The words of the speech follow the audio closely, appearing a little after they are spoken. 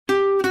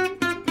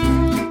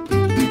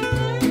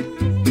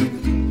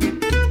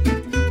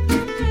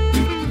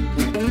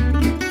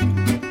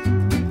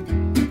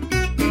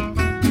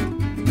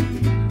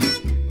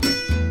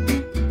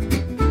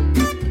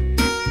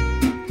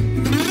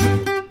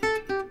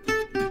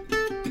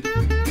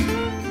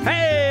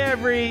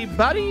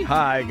buddy.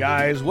 Hi,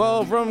 guys.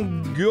 Well,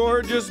 from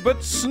gorgeous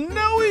but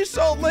snowy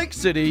Salt Lake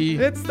City,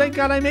 It's Thank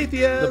God I'm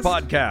Atheist. the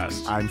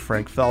podcast. I'm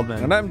Frank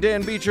Feldman. And I'm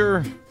Dan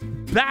Beecher,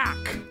 back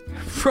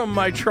from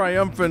my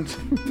triumphant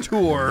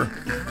tour.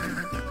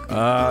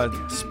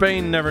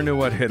 Spain never knew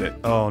what hit it.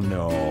 Oh,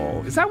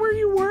 no. Is that where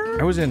you were?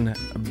 I was in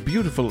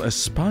beautiful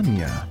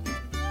España,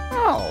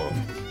 Oh,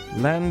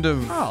 land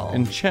of Oh.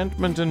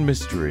 enchantment and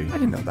mystery. I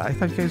didn't know that. I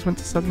thought you guys went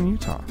to southern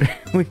Utah.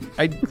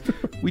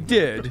 We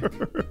did.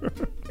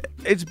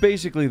 It's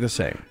basically the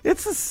same.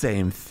 It's the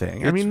same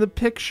thing. I mean, the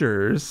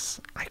pictures,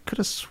 I could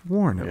have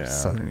sworn it was Yeah.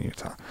 southern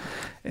Utah.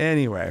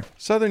 Anyway,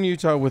 Southern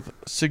Utah with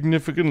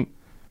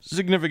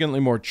significantly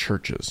more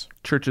churches.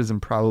 churches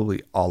and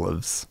probably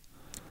olives.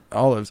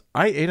 Olives.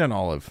 I ate an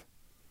olive.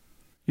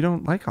 You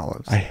don't like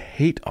olives, I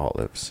hate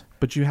olives.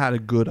 but you had a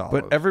good olive.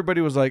 But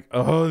everybody was like,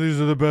 oh, these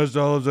are the best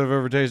olives I've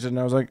ever tasted. And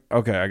I was like,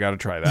 okay, I got to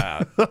try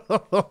that.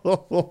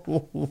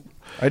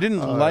 I didn't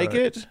like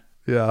it,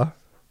 yeah.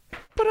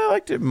 but I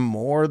liked it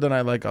more than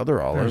I like other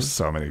There's olives.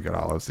 so many good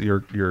olives.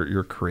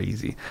 You're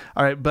crazy.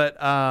 All right, but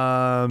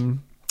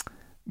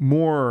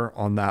more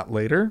on that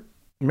later.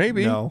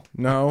 Maybe. No.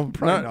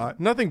 Probably not.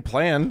 Nothing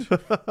planned.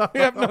 We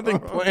have nothing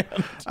planned.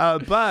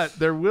 But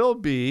there will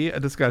be a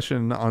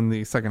discussion on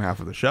the second half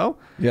of the show.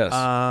 Yes.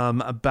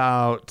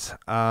 About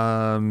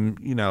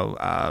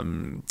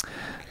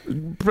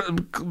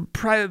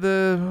what's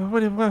the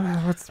right About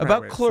way of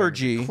saying it?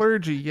 clergy.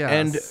 Clergy, yes.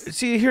 And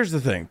see, here's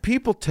the thing.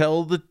 People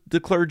tell the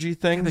clergy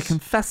things. they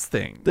confess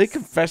things. They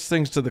confess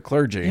things to the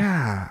clergy.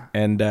 Yeah.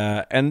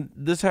 And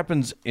this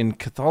happens in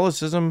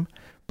Catholicism,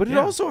 but it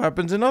also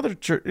happens in other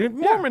in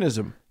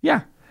Mormonism.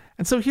 Yeah.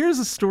 And so here's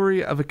a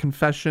story of a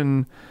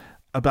confession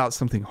about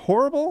something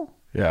horrible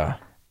Yeah.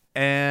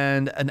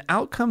 and an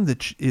outcome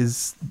that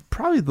is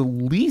probably the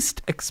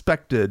least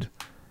expected.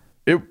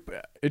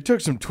 It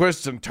took some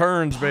twists and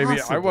turns, baby. I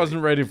Possibly.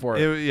 wasn't ready for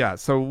it. Yeah,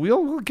 so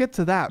we'll get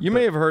to that. You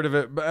may have heard of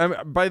it,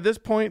 but by this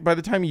point, by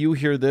the time you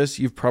hear this,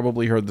 you've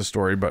probably heard the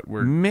story, but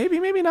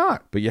maybe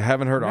not. you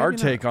haven't heard our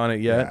take on it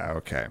yet. Yeah,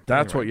 okay.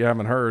 That's Anyway, what you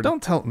haven't heard.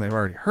 Don't tell them they've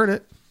already heard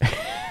it.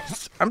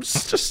 I'm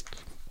just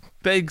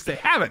They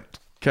haven't.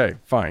 okay.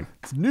 Fine.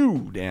 It's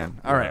new, Dan.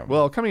 All right. Yeah.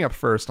 Well, coming up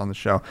first on the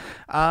show,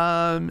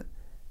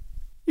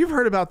 you've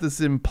heard about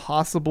this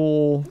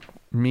impossible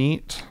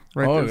meat,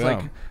 right? Oh, there's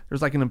yeah.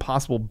 there's like an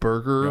impossible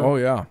burger. Oh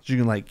yeah. You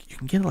can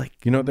get like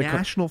You know what they call-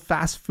 national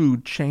fast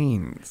food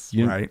chains,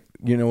 right?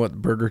 You know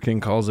what Burger King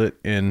calls it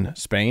in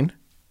Spain?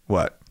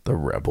 What? The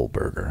Rebel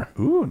Burger.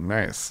 Ooh,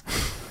 nice.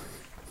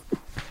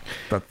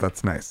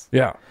 That's nice.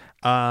 Yeah.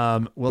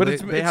 Well, But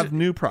they have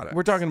new products.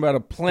 We're talking about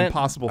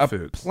Impossible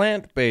foods.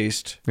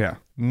 plant-based, Yeah.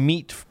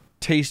 meat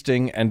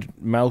tasting and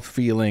mouth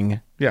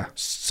feeling Yeah.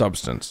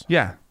 substance.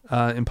 Yeah.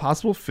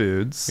 Impossible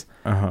Foods,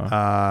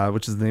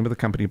 which is the name of the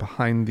company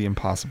behind the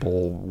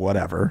Impossible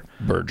whatever,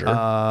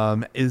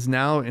 Burger. is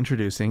now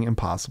introducing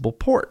Impossible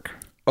Pork,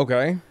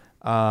 Okay.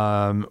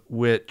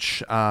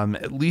 which,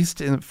 at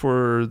least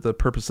for the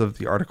purpose of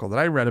the article that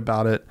I read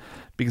about it,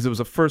 because it was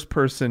a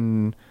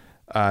first-person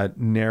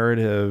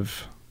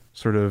narrative,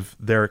 sort of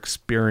their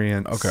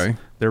experience, Okay.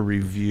 their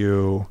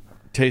review,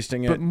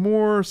 Tasting but it.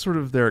 more sort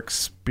of their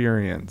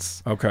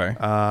experience Okay.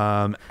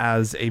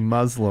 as a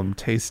Muslim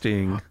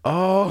tasting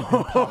Oh.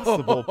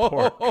 Impossible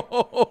Pork.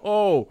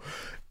 Oh.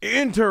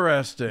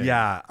 Interesting.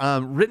 Yeah,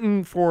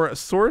 written for a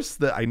source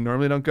that I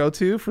normally don't go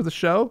to for the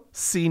show,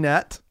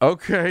 CNET.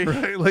 Okay.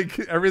 Right? Like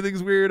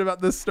everything's weird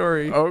about this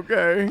story.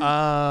 Okay.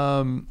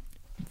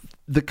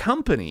 The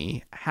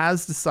company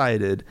has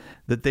decided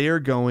that they are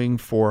going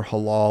for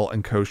halal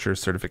and kosher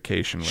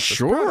certification. With this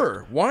product.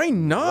 Sure. Why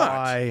not?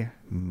 Why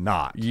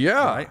not?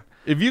 Yeah. Right?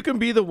 If you can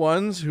be the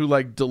ones who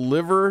like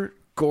deliver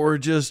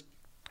gorgeous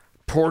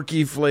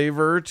porky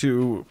flavor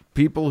to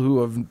people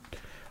who have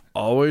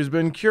always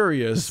been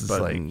curious is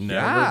but like, never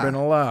yeah. been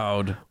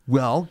allowed.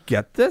 Well,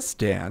 get this,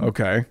 Dan.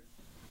 Okay.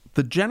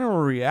 The general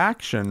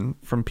reaction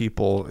from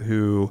people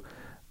who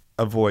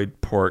avoid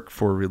pork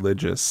for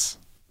religious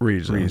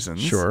reasons.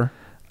 Sure.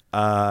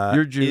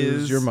 You're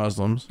Jews, is- you're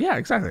Muslims. Yeah,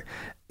 exactly.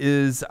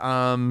 Is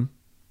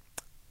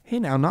hey,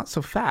 now not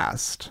so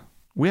fast.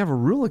 We have a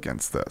rule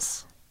against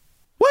this.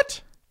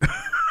 What?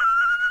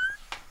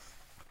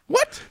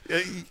 What?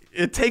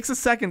 It takes a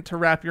second to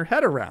wrap your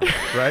head around,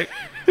 right?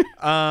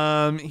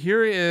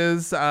 Here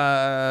is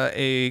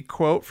a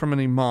quote from an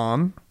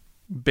imam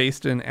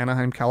based in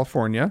Anaheim,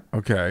 California.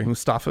 Okay.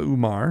 Mustafa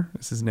Umar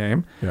is his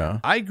name. Yeah.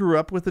 I grew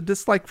up with a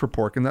dislike for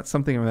pork, and that's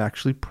something I'm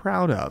actually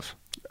proud of.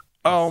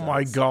 Oh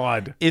my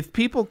God. If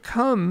people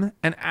come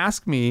and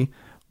ask me,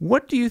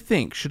 what do you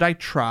think? Should I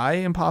try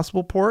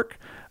Impossible Pork?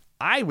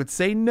 I would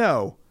say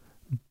no.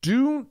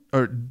 Do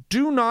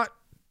not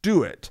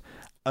do it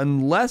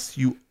unless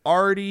you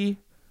already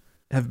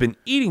have been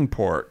eating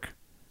pork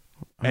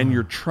and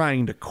you're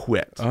trying to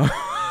quit.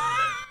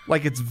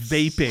 Like it's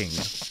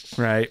vaping,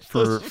 right?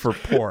 For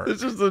pork.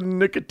 This is the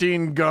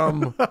nicotine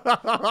gum.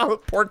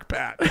 Pork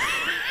patch.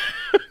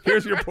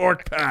 Here's your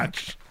pork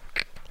patch.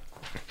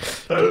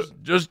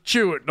 Just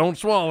chew it. Don't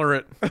swallow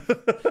it.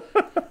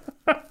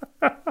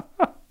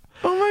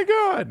 Oh my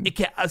God. It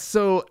can,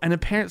 so an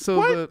apparent so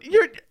What?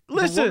 the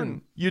Listen,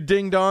 woman- you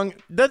ding dong.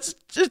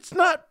 It's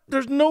not.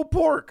 There's no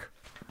pork.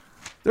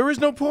 There is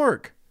no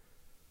pork.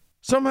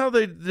 Somehow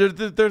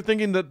they're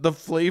thinking that the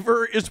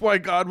flavor is why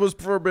God was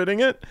forbidding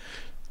it.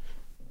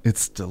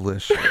 it's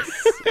delicious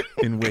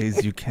in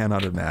ways you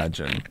cannot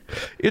imagine.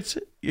 It's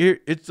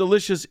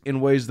delicious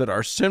in ways that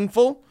are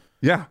sinful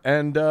Yeah.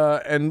 and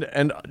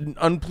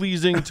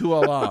unpleasing to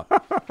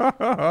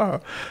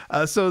Allah.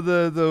 So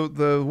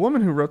the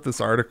woman who wrote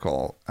this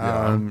article,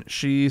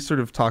 she sort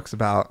of talks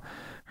about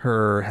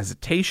her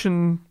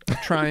hesitation of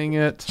trying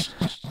it,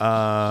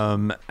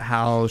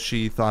 how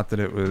she thought that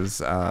it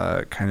was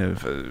kind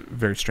of a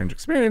very strange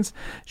experience.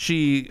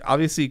 She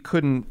obviously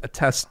couldn't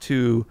attest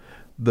to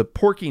the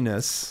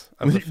porkiness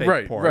of the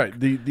fake pork.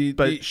 Right.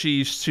 But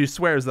she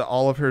swears that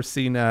all of her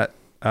CNET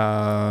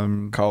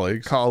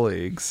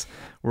colleagues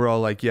were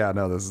all like, yeah,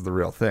 no, this is the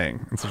real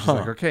thing. And so she's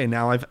like, okay,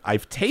 now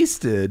I've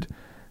tasted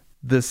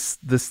this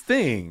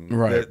thing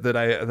Right. that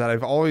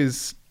I've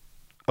always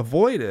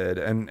avoided,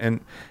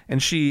 and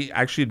she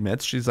actually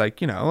admits, she's like,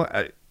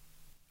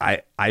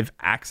 I've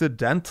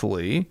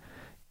accidentally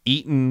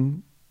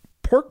eaten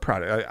pork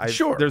product.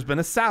 Sure. There's been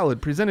a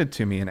salad presented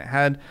to me and it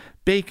had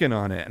bacon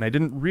on it and I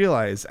didn't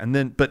realize, and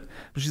then but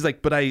she's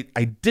like, but I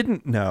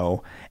didn't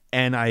know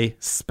and I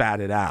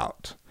spat it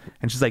out.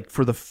 And she's like,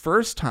 for the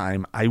first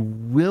time I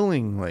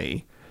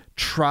willingly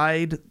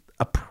tried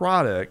a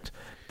product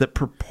that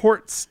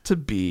purports to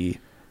be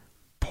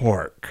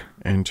pork.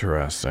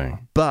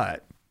 Interesting.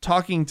 But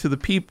talking to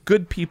the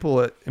good people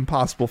at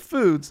Impossible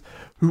Foods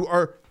who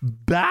are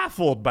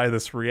baffled by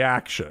this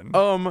reaction.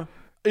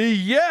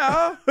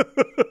 Yeah.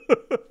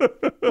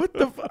 What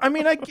the? I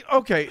mean,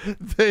 okay.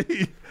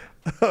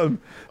 God.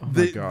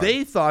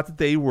 They thought that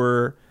they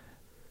were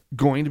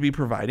going to be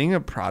providing a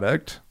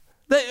product.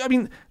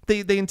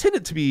 They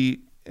intended to be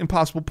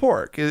Impossible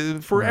Pork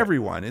for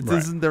everyone.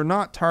 They're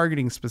not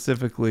targeting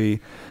specifically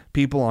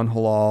people on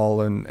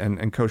halal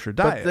and kosher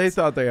diets. But they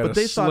thought they had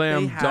a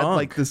slam had dunk.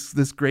 like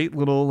this great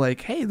little like,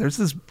 hey, there's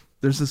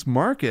this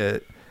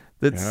market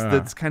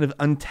that's kind of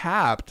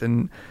untapped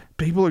and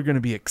people are going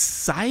to be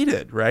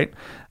excited, right?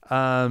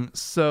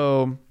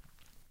 So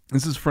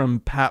this is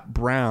from Pat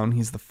Brown.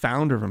 He's the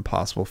founder of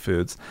Impossible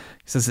Foods.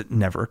 He says, it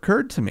never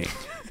occurred to me.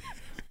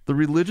 The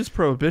religious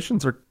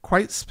prohibitions are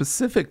quite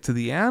specific to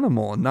the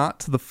animal and not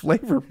to the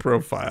flavor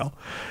profile.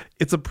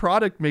 It's a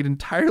product made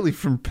entirely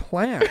from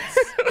plants.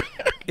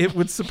 It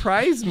would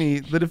surprise me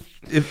that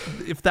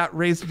if that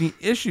raised any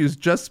issues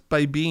just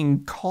by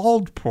being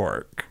called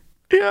pork.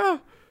 Yeah.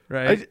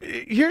 Right.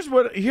 Here's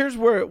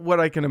what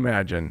I can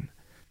imagine.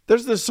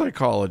 There's this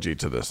psychology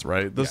to this,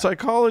 right? The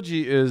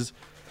psychology is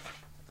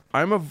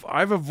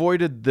I've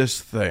avoided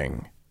this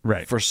thing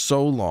for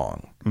so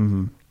long.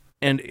 Mm-hmm.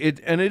 And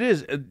it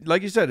is,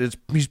 like you said,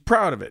 he's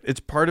proud of it. It's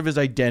part of his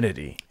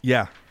identity.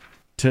 Yeah.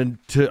 To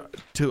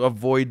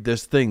avoid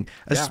this thing.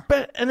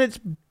 And it's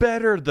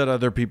better that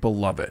other people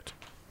love it.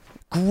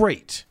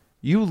 Great.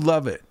 You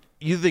love it.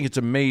 You think it's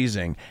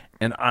amazing,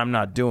 and I'm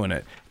not doing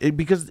it.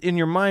 Because in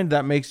your mind,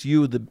 that makes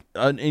you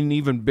an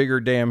even bigger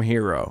damn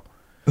hero.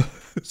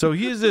 So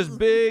he is this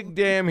big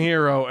damn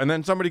hero, and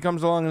then somebody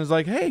comes along and is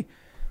like, hey,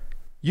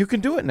 you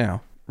can do it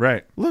now.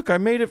 Right. Look, I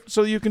made it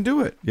so you can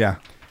do it. Yeah.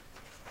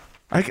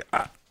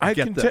 I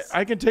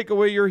can take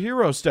away your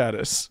hero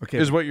status,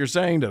 is what you're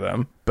saying to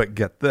them. But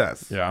get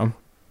this. Yeah.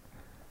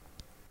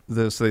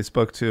 So they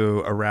spoke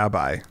to a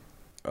rabbi.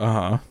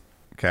 Uh-huh.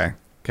 Okay,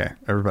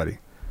 everybody.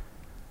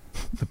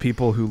 The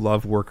people who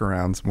love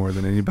workarounds more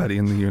than anybody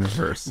in the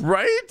universe.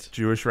 Right?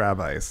 Jewish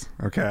rabbis.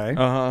 Okay?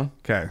 Uh-huh.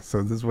 Okay,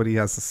 so this is what he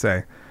has to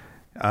say.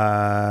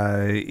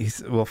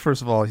 Well,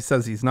 first of all, he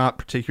says he's not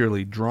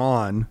particularly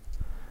drawn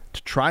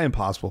to try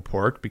Impossible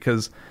Pork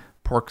because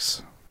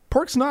pork's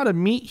not a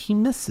meat he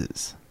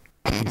misses,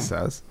 he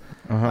says.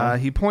 Uh-huh.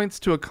 He points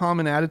to a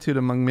common attitude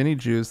among many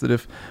Jews that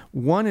if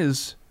one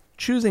is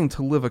choosing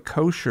to live a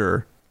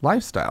kosher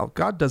lifestyle,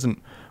 God doesn't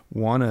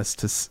want us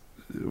to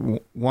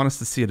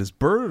see it as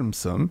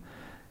burdensome.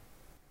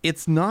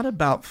 It's not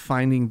about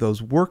finding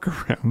those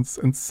workarounds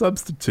and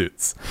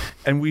substitutes,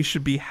 and we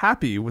should be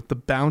happy with the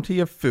bounty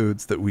of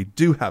foods that we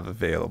do have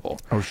available.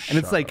 And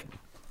it's like,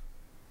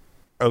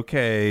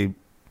 okay,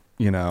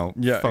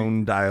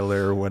 phone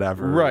dialer or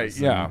whatever. Right,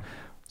 yeah.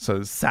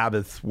 So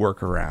Sabbath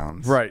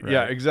workarounds. Right,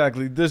 yeah,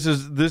 exactly. This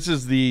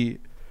isn't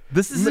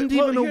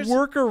even a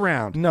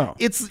workaround. No.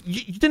 It's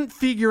you didn't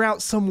figure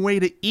out some way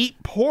to eat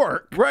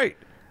pork. Right.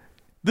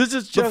 This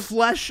is just the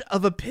flesh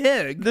of a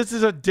pig. This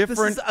is a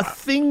different... This is a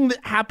thing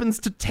that happens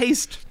to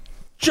taste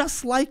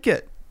just like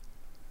it.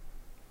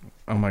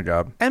 Oh, my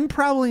God. And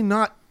probably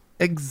not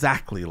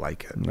exactly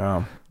like it.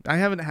 No. I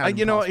haven't had...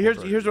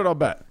 Here's what I'll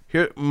bet.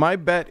 My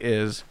bet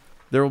is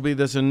there will be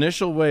this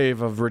initial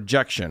wave of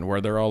rejection where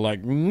they're all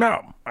like,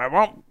 no, I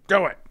won't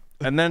do it.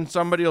 And then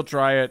somebody will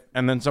try it,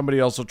 and then somebody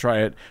else will try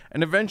it.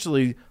 And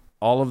eventually,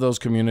 all of those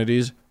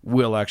communities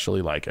will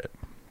actually like it.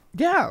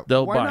 Yeah,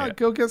 they'll why buy not it.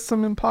 go get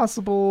some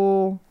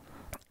Impossible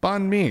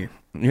banh mi?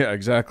 Yeah,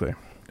 exactly.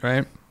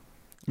 Right?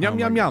 Yum,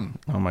 yum.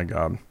 Oh, my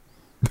God.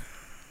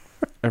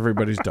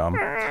 Everybody's dumb.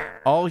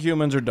 All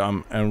humans are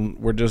dumb, and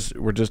we're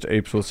just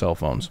apes with cell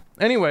phones.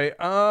 Anyway,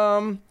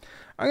 I'm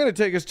gonna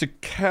take us to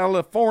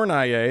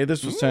California.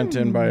 This was sent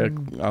in by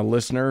a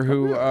listener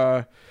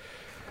who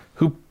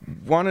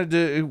wanted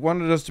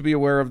us to be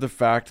aware of the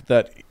fact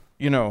that,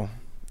 you know,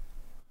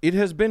 it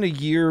has been a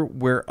year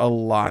where a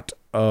lot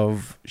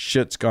of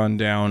shit's gone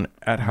down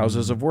at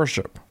houses of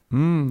worship.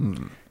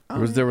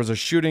 There was a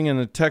shooting in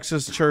a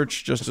Texas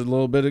church just a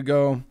little bit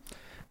ago.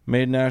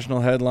 Made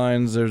national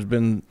headlines. There's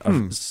been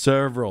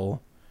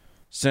several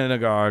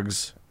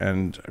synagogues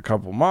and a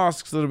couple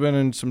mosques that have been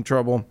in some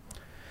trouble.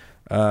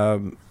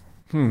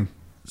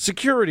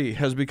 Security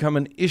has become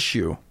an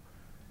issue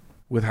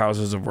with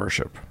houses of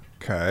worship.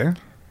 Okay.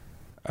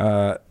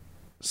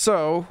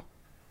 So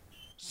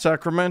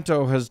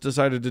Sacramento has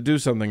decided to do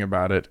something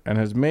about it and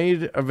has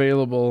made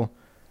available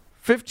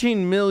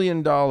 $15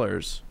 million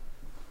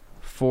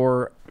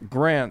for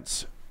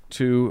grants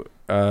to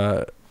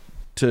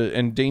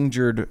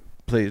endangered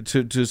to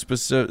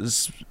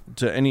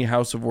any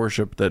house of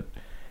worship that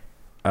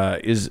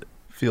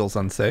feels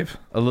unsafe.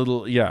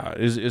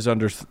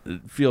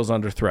 Feels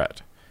under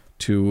threat,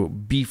 to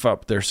beef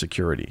up their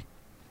security.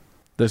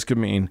 This could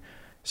mean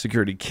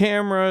security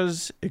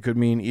cameras. It could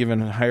mean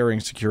even hiring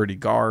security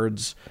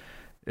guards.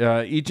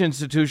 Each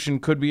institution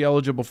could be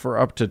eligible for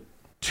up to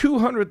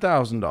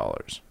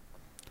 $200,000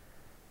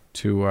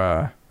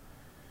 to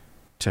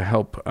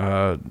help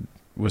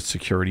with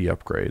security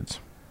upgrades.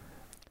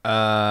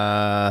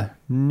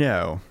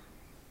 No.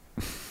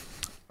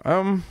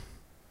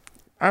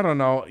 I don't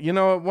know. You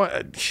know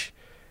what?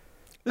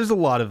 There's a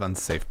lot of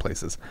unsafe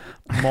places.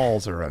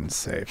 Malls are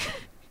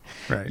unsafe.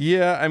 Right.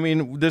 Yeah, I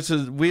mean,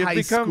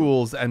 High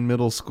schools and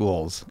middle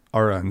schools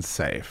are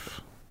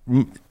unsafe.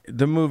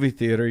 The movie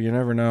theater, you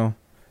never know.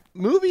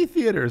 Movie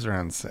theaters are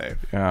unsafe.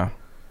 Yeah.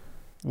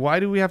 Why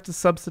do we have to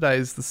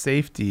subsidize the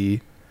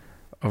safety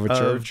of a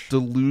church?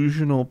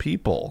 Delusional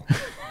people.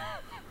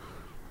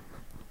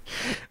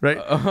 Right?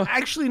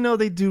 Actually, no,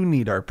 they do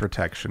need our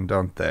protection,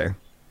 don't they?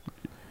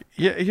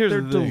 Yeah,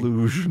 they're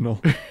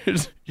delusional.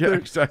 Yeah,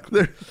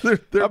 exactly. They're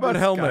How about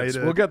helmets?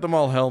 We'll get them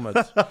all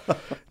helmets.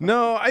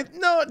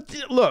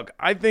 Look,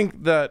 I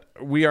think that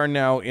we are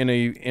now in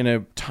a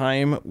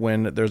time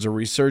when there's a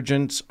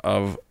resurgence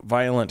of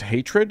violent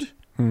hatred.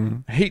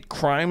 Hate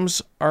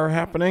crimes are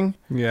happening.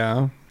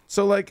 Yeah.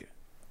 So, like,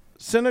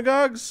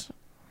 synagogues,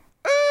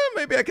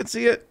 maybe I can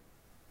see it.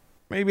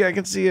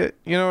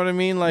 You know what I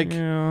mean? Like,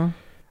 yeah.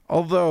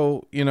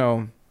 Although, you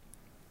know,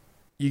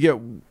 you get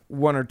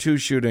one or two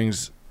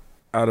shootings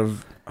out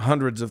of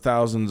hundreds of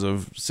thousands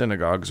of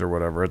synagogues or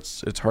whatever.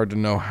 It's hard to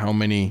know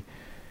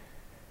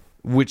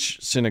which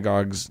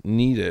synagogues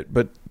need it.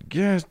 But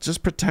yeah,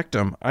 just protect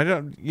them.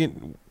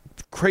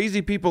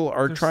 Crazy people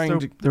are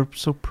they're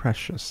so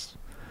precious.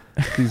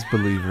 These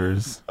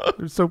believers.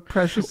 They're so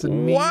precious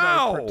and need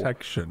our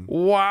protection.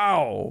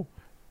 Wow.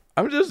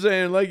 I'm just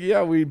saying, like,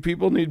 yeah,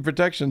 people need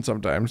protection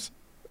sometimes.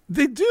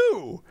 They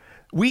do.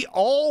 We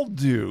all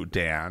do,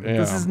 Dan. Yeah.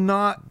 This is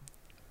not...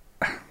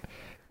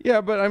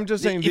 Yeah, but I'm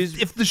just saying...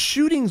 If the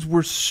shootings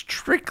were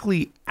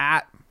strictly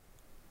at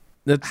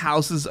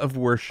houses of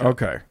worship...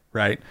 Okay.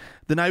 Right?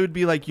 Then I would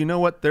be like, you know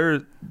what?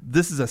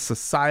 This is a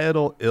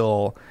societal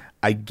ill.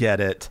 I get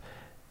it.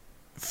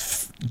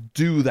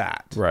 Do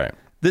that. Right.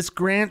 This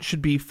grant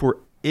should be for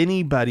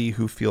anybody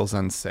who feels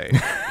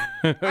unsafe.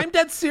 I'm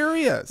dead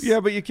serious. Yeah,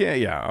 but you can't.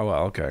 Yeah. Oh,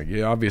 well, okay.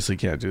 You obviously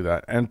can't do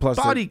that. And plus,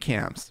 body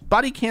cams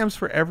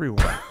for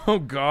everyone. Oh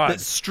God.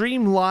 That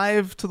stream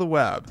live to the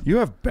web. You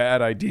have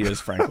bad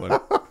ideas, Franklin.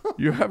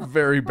 You have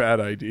very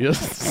bad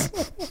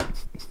ideas.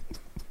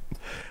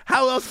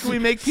 How else can we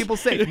make people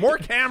safe? More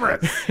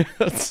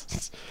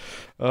cameras.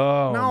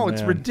 Oh no, man.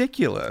 It's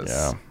ridiculous.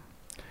 Yeah.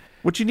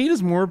 What you need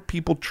is more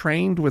people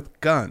trained with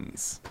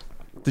guns.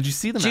 Did you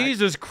see them?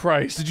 Jesus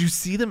Christ. Did you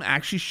see them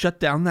actually shut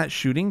down that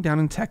shooting down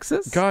in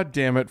Texas? God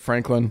damn it,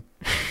 Franklin.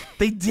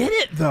 They did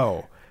it,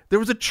 though. There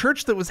was a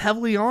church that was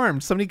heavily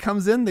armed. Somebody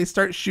comes in, they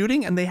start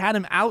shooting, and they had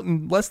him out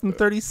in less than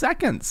 30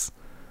 seconds.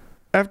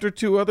 After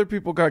 2 other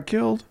people got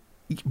killed.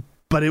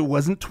 But it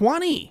wasn't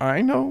 20.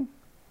 I know.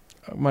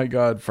 Oh my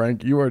God,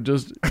 Frank, you're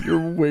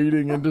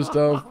wading into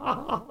stuff.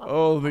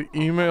 Oh, the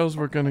emails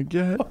we're going to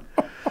get.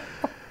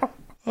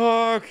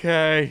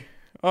 Okay.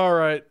 All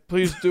right.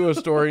 Please do a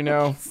story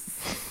now.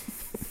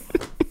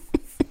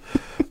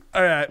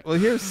 All right. Well,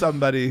 here's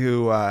somebody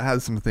who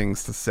has some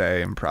things to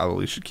say and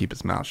probably should keep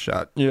his mouth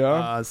shut.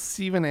 Yeah.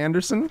 Steven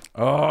Anderson.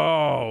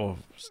 Oh,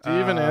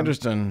 Steven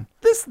Anderson.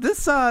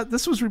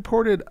 This was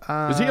reported.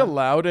 Is he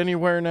allowed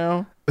anywhere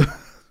now?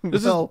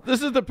 This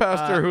is the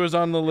pastor who is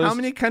on the list. How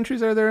many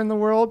countries are there in the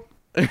world?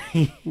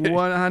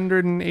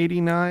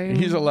 189.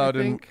 He's allowed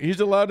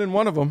in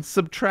one of them.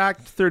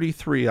 Subtract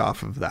 33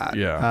 off of that.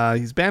 Yeah.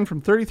 He's banned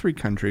from 33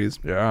 countries.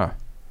 Yeah.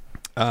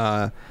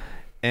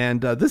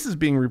 And this is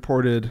being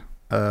reported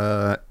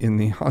in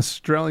the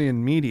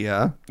Australian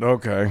media.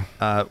 Okay.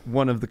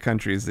 One of the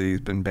countries that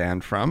he's been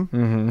banned from.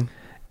 Mm-hmm.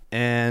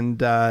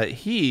 And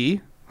he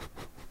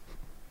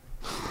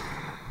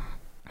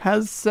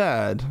has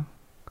said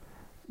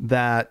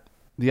that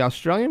The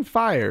Australian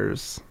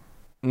fires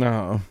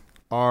No.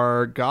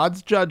 are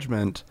God's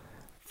judgment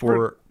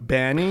for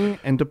banning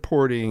and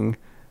deporting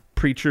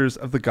preachers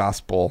of the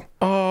gospel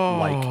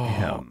like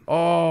him.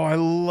 Oh, I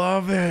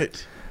love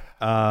it.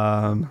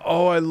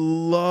 Oh, I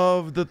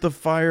love that the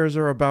fires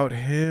are about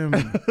him.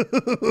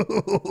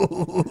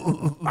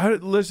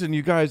 Listen,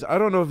 you guys, I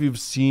don't know if you've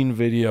seen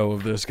video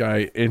of this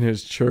guy in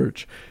his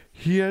church.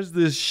 He has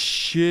this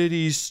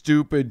shitty,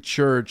 stupid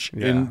church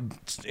in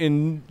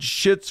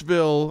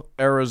Shittsville,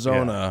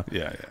 Arizona.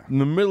 Yeah. In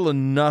the middle of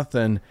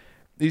nothing.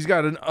 He's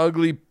got an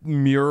ugly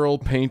mural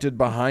painted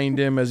behind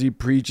him as he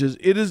preaches.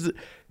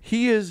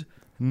 He is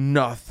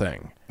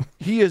nothing.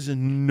 He is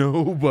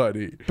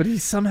nobody. But he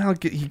somehow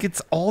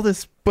gets all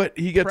this. But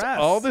he gets press.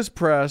 all this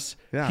press.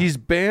 Yeah. He's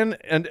banned,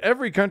 and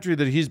every country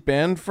that he's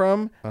banned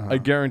from, I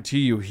guarantee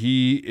you,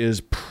 he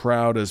is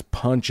proud as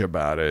punch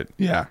about it.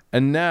 Yeah.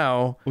 And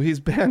now, Well, he's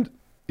banned.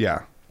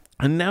 Yeah.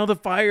 and now the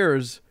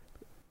fires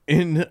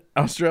in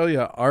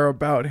Australia are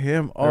about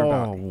him. They're Oh,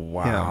 about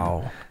wow.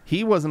 him.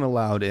 He wasn't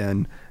allowed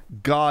in.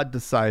 God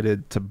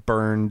decided to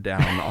burn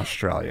down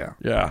Australia.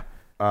 Yeah.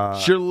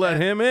 Should let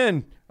him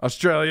in,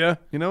 Australia.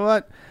 You know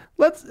what?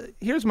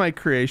 Here's my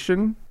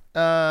creation.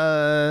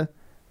 A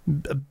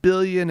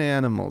billion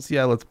animals.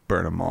 Yeah, let's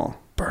burn them all.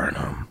 Burn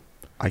him.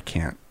 I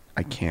can't.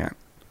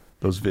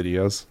 Those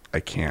videos, I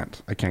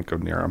can't go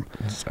near them.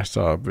 I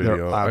saw a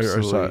video. They're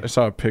absolutely- I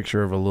saw a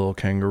picture of a little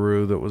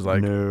kangaroo that was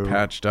like No.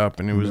 patched up,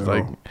 and he was No.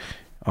 like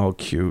all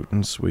cute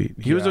and sweet.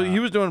 He was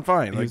doing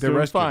fine. Like They're the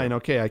rest fine. of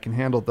Okay, I can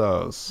handle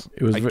those.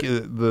 It was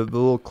the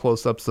little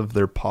close-ups of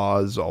their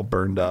paws all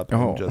burned up.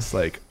 And Oh. I'm just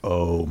like,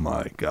 oh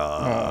my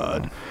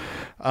god.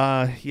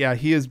 Yeah,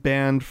 he is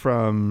banned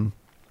from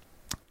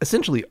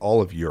essentially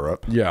all of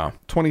Europe. Yeah.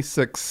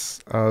 26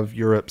 of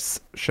Europe's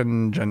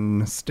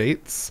Schengen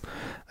states.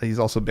 He's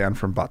also banned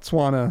from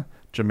Botswana,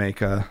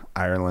 Jamaica,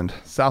 Ireland,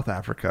 South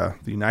Africa,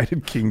 the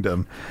United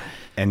Kingdom,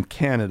 and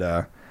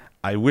Canada.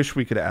 I wish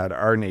we could add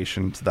our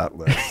nation to that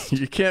list.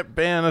 You can't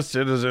ban a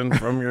citizen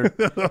from your...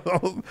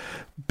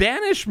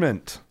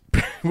 Banishment.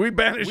 We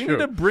banish We you. need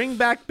to bring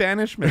back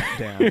banishment,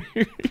 Dan.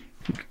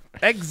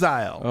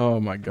 Exile. Oh,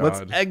 my God.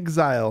 Let's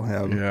exile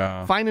him.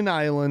 Yeah. Find an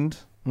island.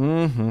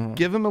 Mm-hmm.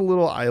 Give him a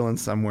little island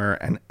somewhere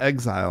and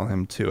exile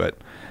him to it.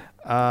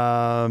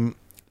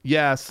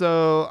 Yeah,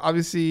 so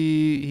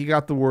obviously he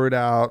got the word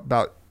out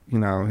about,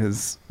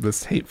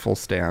 this hateful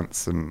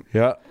stance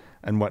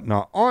and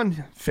whatnot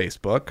on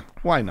Facebook.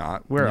 Why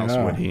not? Where else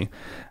Yeah. would he?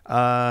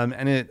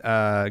 And it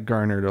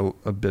garnered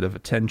a bit of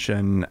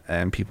attention,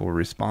 and people were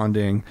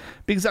responding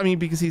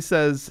because he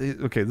says,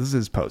 okay, this is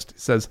his post. He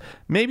says,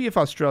 maybe if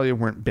Australia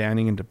weren't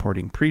banning and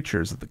deporting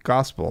preachers of the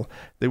gospel,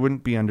 they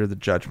wouldn't be under the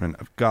judgment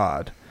of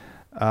God.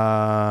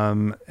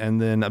 And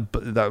then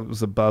that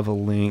was above a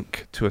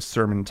link to a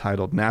sermon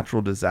titled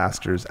 "Natural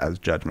Disasters as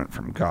Judgment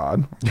from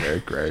God." Very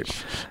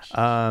great.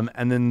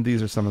 And then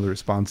these are some of the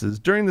responses.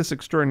 During this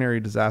extraordinary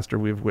disaster,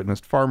 we have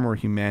witnessed far more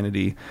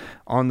humanity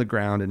on the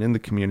ground and in the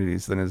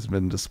communities than has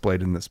been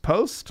displayed in this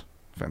post.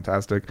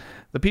 Fantastic.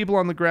 The people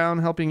on the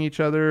ground helping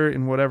each other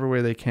in whatever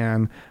way they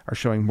can are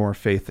showing more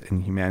faith in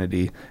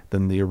humanity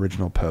than the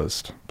original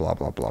post. Blah,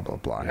 blah, blah, blah,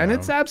 blah. And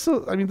it's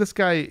absolutely, this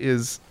guy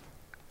is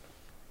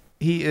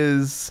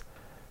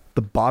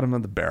the bottom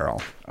of the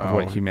barrel of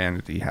what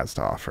humanity has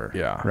to offer.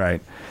 Yeah.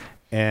 Right.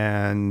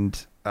 And,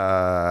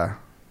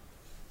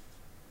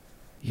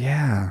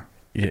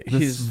 this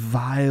He's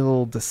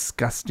vile,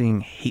 disgusting,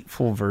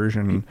 hateful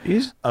version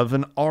of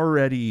an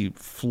already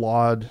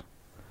flawed,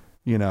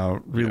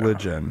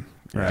 religion.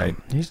 Right.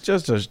 He's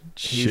just a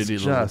shitty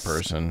little just-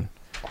 person.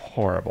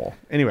 Horrible.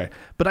 Anyway,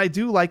 but I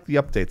do like the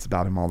updates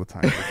about him all the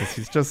time because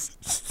he's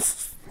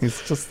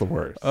just the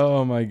worst.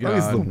 Oh, my God.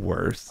 He's the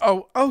worst.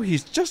 Oh,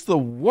 he's just the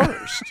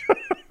worst.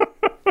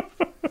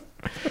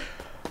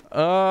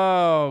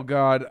 Oh,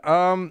 God.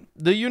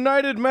 The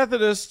United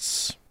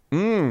Methodists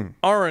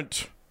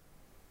aren't.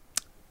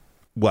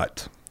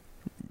 What?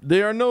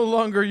 They are no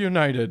longer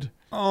united.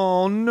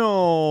 Oh,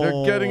 no.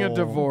 They're getting a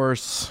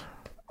divorce.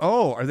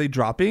 Oh, are they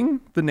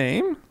dropping the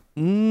name?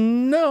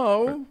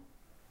 No.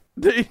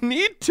 They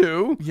need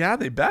to. Yeah,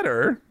 they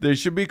better. They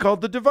should be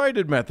called the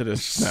Divided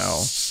Methodists now.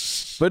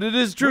 But it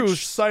is true.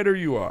 Which side are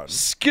you on?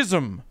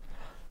 Schism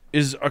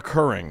is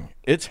occurring.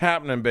 It's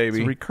happening, baby.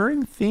 It's a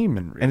recurring theme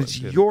in religion. And it's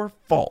your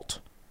fault.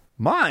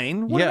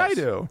 Mine? What Yes. did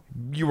I do?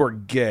 You were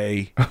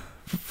gay.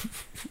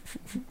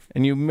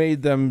 And you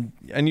made them,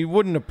 and you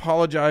wouldn't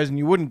apologize, and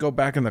you wouldn't go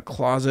back in the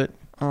closet.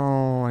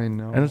 Oh, I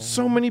know. And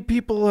so many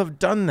people have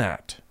done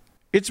that.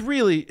 It's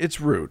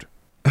rude.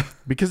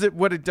 Because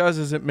what it does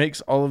is it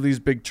makes all of these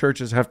big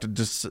churches have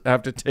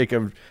to take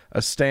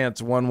a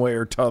stance one way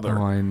or t'other.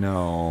 Oh, I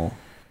know.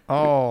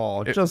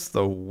 Oh, just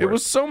the worst. It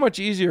was so much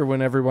easier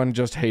when everyone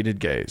just hated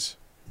gays.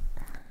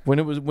 When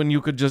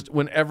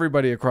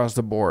everybody across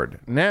the board.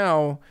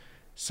 Now,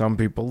 some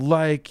people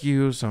like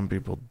you, some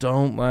people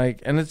don't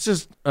like, and it's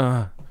just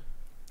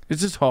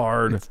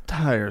hard. It's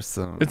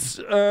tiresome. It's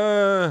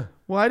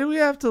Why do we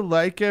have to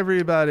like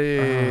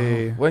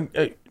everybody?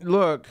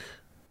 look,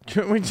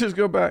 Can we just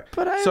go back?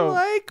 But I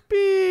like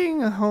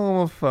being a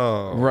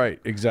homophobe. Right,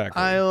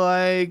 exactly. I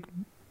like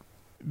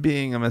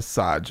being a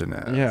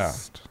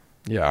misogynist.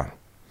 Yeah.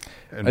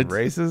 And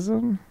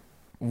racism?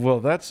 Well,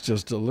 that's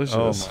just delicious.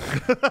 Oh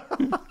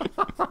my.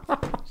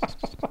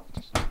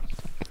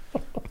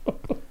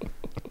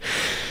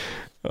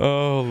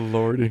 Oh,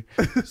 Lordy.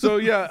 So,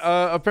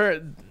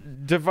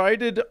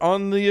 divided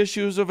on the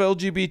issues of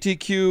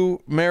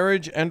LGBTQ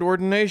marriage and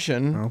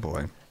ordination. Oh,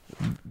 boy.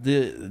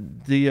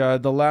 The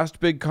last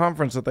big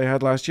conference that they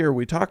had last year,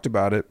 we talked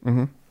about it.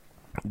 Mm-hmm.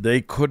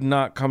 They could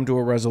not come to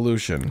a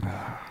resolution.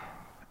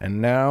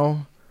 And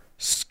now,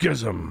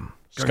 schism.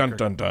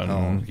 Skun-dun-dun.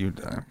 Oh, you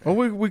die. Oh,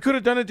 we could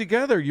have done it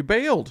together. You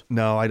bailed.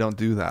 No, I don't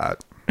do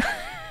that.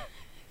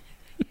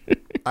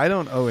 I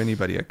don't owe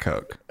anybody a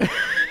Coke.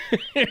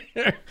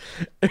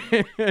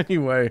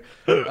 Anyway,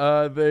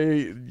 so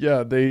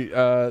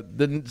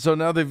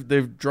now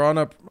they've drawn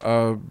up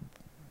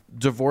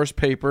divorce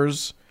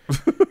papers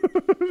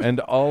and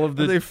all of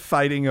Are they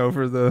fighting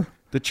over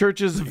the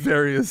churches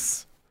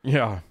various?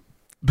 Yeah.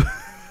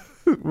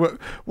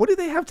 What do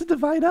they have to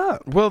divide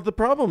up? Well, the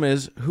problem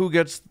is who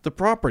gets the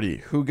property,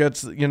 who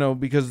gets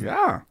because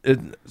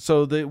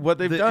what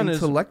they've done is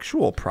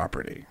intellectual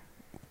property.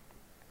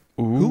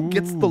 Who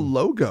gets the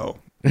logo?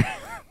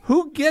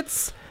 Who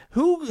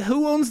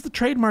owns the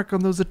trademark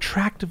on those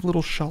attractive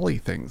little shawly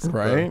things?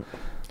 Right.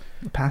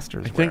 The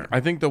pastors wear. I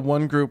think the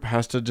one group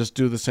has to just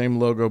do the same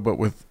logo but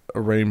with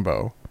a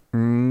rainbow.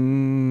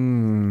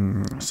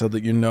 So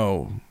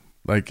that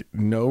like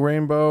no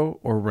rainbow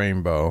or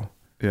rainbow.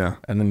 Yeah.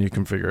 And then you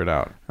can figure it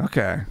out.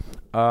 Okay.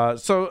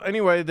 So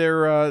anyway,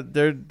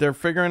 they're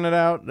figuring it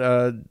out.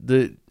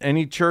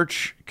 Any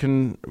church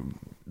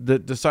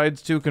that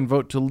decides to can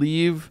vote to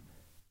leave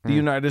the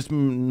United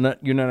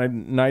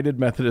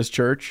Methodist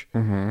Church.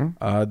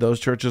 Mm-hmm. Those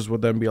churches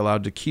would then be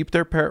allowed to keep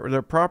their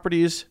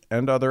properties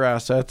and other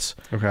assets.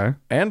 Okay.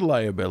 And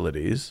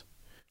liabilities.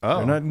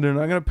 Oh. They're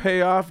not going to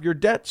pay off your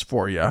debts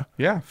for you.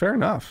 Yeah, fair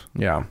enough.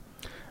 Yeah.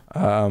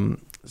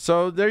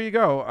 So there you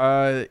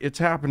go. It's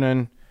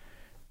happening.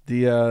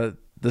 The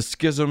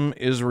schism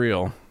is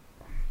real.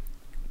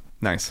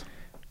 Nice.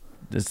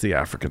 It's the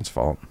Africans'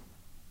 fault.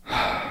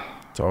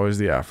 It's always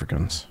the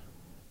Africans.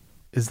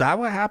 Is that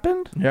what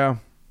happened? Yeah.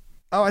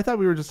 Oh, I thought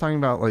we were just talking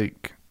about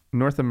like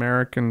North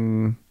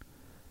American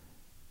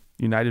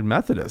United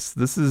Methodists.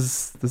 This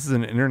is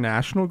an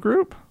international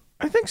group?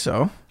 I think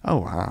so. Oh,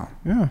 wow.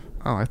 Yeah.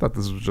 Oh, I thought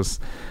this was just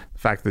the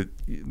fact that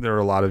there are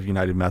a lot of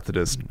United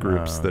Methodist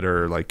groups that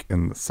are like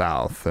in the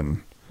South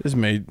and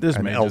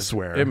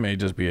elsewhere. It may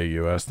just be a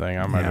U.S. thing.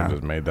 I might have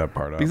just made that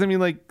part up. Because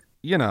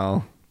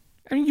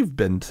you've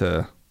been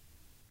to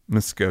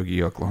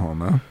Muskogee,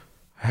 Oklahoma.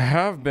 I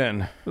have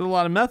been. There's a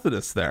lot of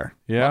Methodists there.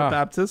 Yeah. A lot of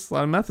Baptists, a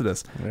lot of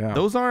Methodists. Yeah.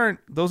 Those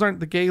aren't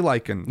the gay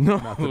liken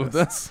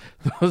Methodists.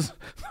 those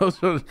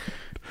are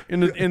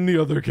in the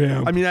other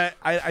camp. I mean,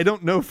 I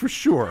don't know for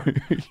sure,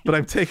 but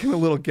I'm taking a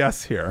little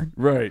guess here.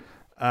 Right.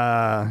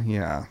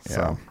 Yeah.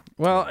 So.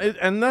 Well,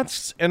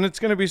 it's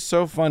going to be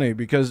so funny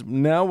because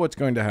now what's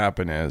going to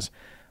happen is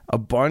a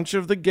bunch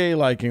of the gay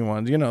liking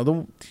ones,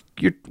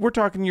 we're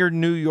talking your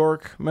New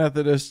York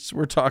Methodists,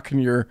 we're talking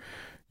your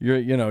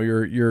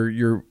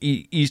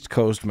East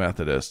Coast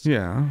Methodists.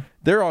 Yeah.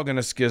 They're all going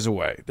to skiz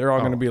away. They're all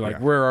going to be like,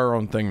 we're our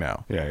own thing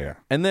now. Yeah, yeah.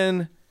 And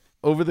then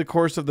over the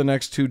course of the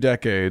next 2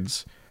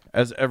 decades,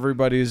 as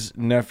everybody's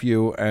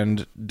nephew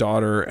and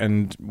daughter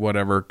and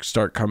whatever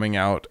start coming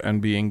out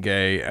and being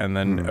gay, and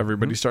then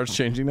everybody starts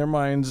changing their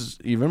minds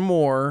even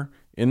more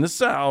in the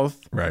South.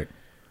 Right.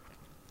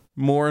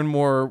 More and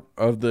more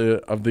of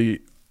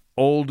the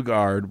old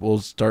guard will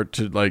start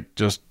to like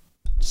just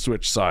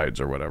switch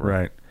sides or whatever.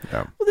 Right.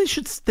 Yeah. Well, they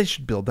should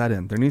build that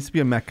in. There needs to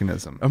be a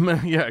mechanism.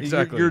 Yeah,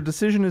 exactly. Your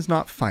decision is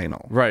not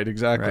final. Right,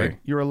 exactly. Right?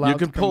 You're allowed. You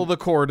can pull the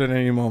cord at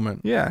any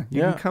moment. Yeah,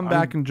 you can come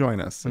back and join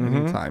us at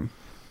any time.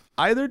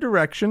 Either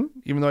direction,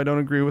 even though I don't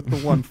agree with the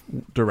one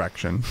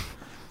direction.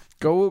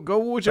 Go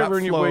whichever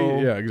in your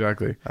way. Yeah,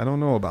 exactly. I don't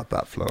know about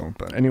that flow,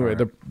 but anyway,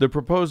 the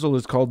proposal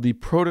is called the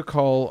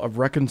Protocol of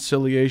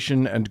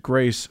Reconciliation and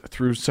Grace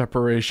Through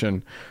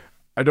Separation.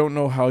 I don't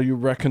know how you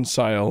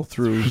reconcile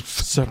through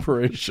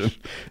separation.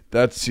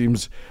 It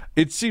seems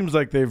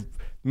like they've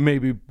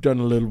maybe done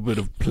a little bit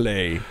of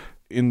play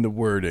in the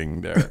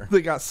wording there.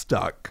 They got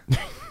stuck.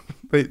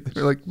 They're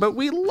like, but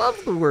we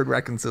love the word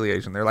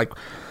reconciliation. They're like,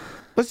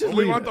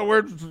 we want the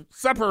word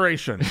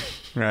separation,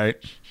 right?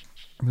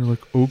 And they're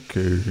like,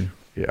 okay,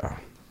 yeah.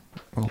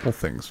 Well, the whole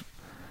thing's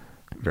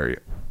very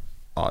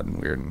odd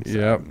and weird and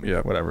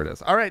yeah, whatever it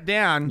is. All right,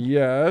 Dan.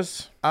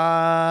 Yes.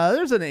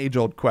 There's an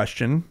age-old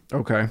question.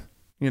 Okay.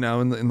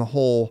 In the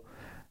whole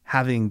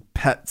having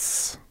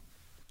pets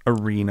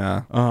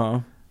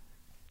arena.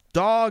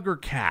 Dog or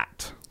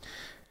cat?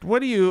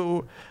 Are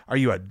you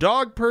a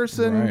dog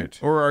person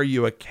or are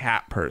you a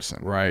cat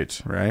person?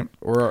 Right.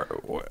 Or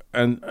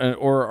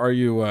are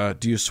you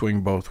do you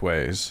swing both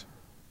ways?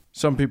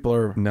 Some people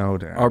are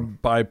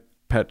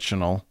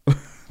bipectional.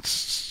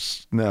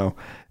 No,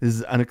 this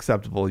is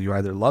unacceptable. You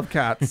either love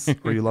cats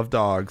or you love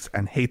dogs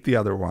and hate the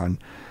other one.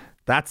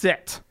 That's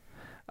it.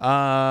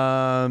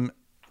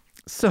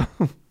 So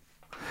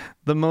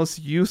the most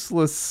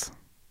useless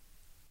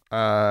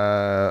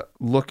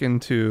look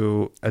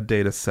into a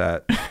data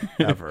set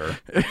ever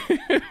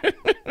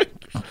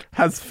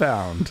has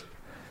found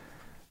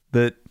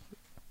that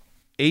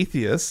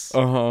atheists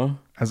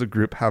as a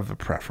group have a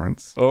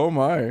preference, Oh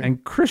my.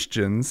 and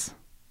Christians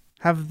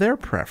have their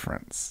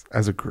preference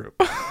as a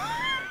group.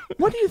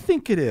 What do you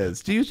think it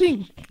is? Do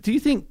you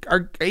think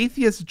are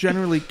atheists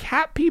generally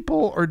cat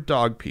people or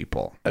dog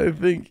people? I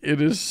think it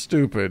is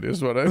stupid,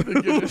 is what I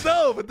think it is.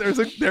 No, but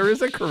there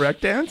is a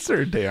correct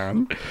answer,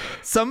 Dan.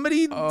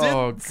 Somebody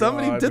Oh,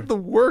 did the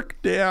work,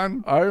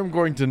 Dan. I am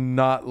going to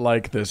not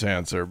like this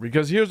answer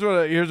because here's what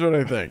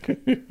I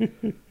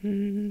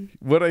think.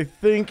 What I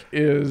think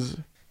is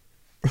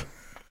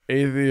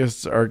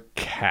atheists are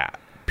cat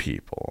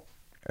people,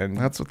 and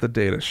That's what the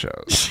data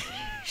shows.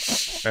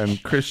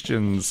 And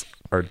Christians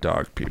are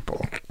dog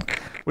people,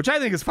 which I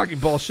think is fucking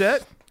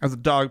bullshit. As a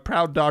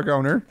proud dog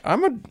owner.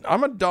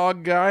 I'm a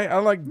dog guy. I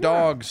like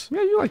dogs.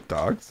 Yeah, you like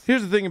dogs.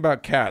 Here's the thing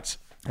about cats.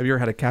 Have you ever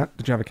had a cat?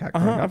 Did you have a cat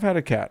growing up? I've had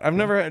a cat. I've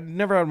never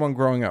had one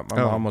growing up.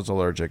 My mom was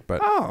allergic,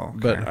 but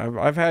okay.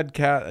 I've had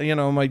cat. You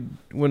know,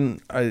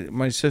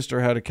 my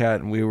sister had a cat,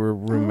 and we were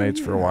roommates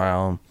for a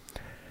while.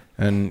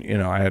 And you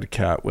know, I had a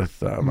cat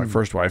with my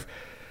first wife.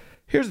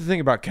 Here's the thing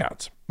about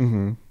cats.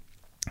 Mm-hmm.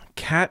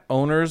 Cat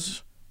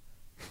owners,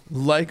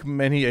 like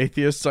many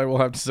atheists, I will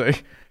have to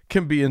say,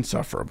 can be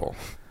insufferable.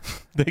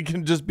 They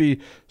can just be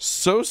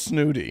so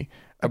snooty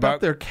About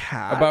their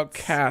cats? about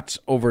cats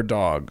over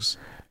dogs.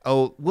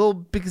 Oh, well,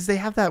 because they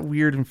have that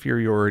weird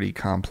inferiority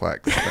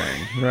complex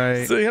thing,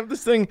 right? So you have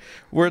this thing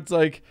where it's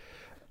like,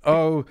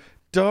 oh,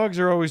 dogs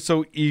are always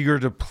so eager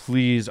to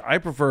please. I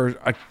prefer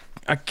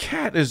a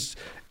cat is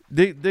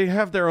they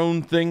have their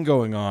own thing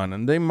going on,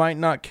 and they might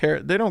not care.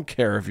 They don't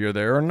care if you're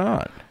there or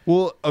not.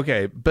 Well,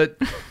 okay, but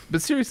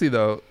seriously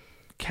though,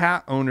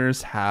 cat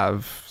owners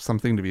have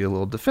something to be a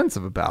little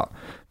defensive about,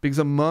 because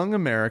among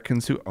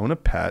Americans who own a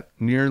pet,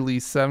 nearly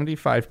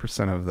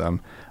 75% of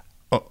them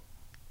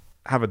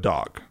have a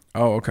dog,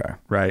 Oh, okay.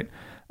 right?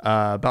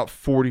 About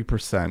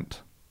 40%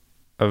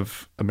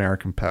 of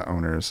American pet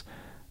owners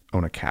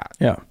own a cat.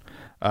 Yeah.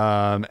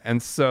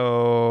 And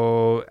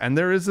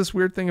there is this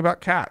weird thing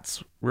about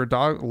cats where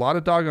a lot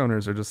of dog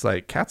owners are just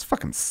like, cats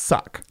fucking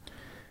suck,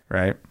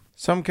 right?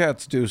 Some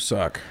cats do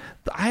suck.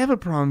 I have a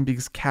problem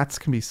because cats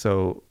can be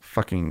so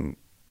fucking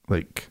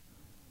like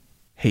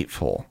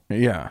hateful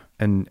Yeah.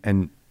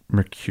 and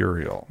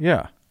mercurial,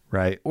 Yeah.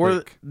 right? Or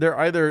Like, they're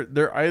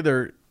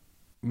either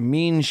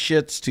mean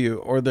shits to you,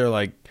 or they're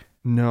like,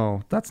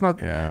 no, that's not.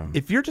 Yeah.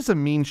 If you're just a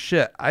mean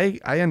shit, I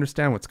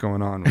understand what's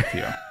going on with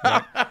you.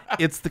 Right?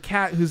 It's the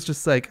cat who's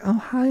just like, oh,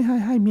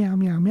 hi, meow,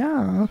 meow,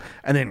 meow.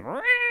 And then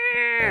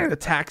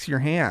attacks your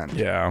hand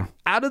yeah,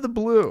 out of the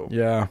blue.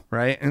 yeah.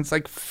 Right. And it's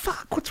like,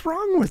 fuck, what's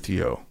wrong with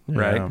you?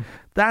 Right. Yeah.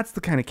 That's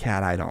the kind of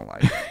cat I don't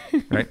like.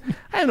 Right.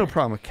 I have no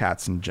problem with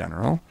cats in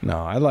general. No,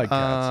 I like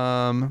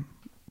cats.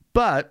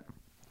 But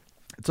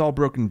it's all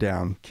broken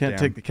down. Can't Dan.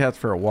 take the cats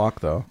for a walk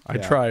though. I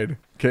Yeah. tried.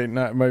 Okay,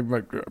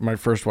 my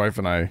first wife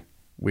and I,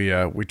 we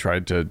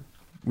tried to.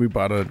 We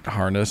bought a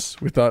harness.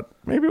 We thought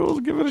maybe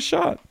we'll give it a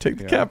shot. Take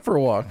the cat for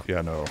a walk.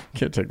 Yeah, no.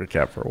 Can't take the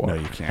cat for a walk. No,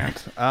 you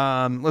can't.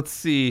 Let's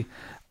see.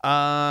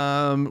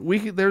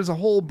 There's a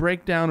whole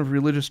breakdown of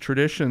religious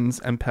traditions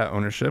and pet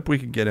ownership. We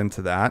could get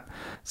into that.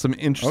 Some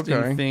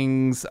interesting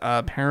things.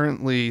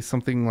 Apparently,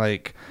 something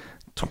like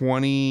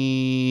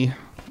 20.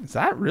 Is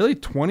that really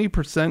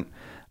 20%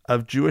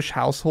 of Jewish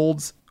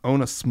households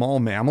own a small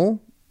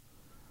mammal?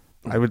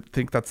 I would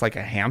think that's like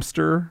a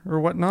hamster or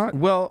whatnot.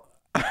 Well,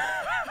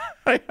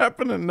 I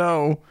happen to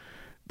know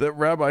that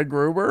Rabbi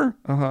Gruber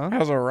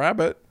has a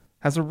rabbit.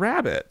 Has a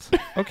rabbit.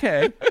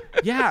 Okay.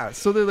 Yeah.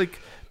 So they're like,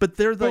 but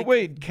they're like, But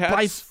wait,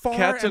 by far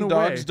cats and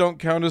away. dogs don't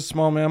count as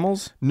small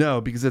mammals?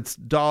 No, because it's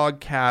dog,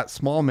 cat,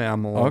 small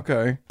mammal,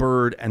 Okay.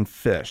 bird, and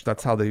fish.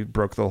 That's how they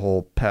broke the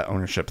whole pet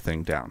ownership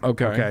thing down.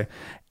 Okay.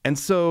 And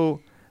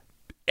so,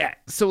 yeah,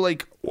 so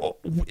like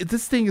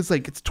this thing is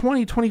like, it's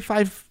 20,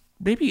 25,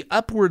 maybe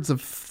upwards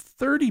of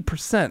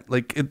 30%.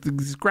 Like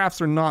these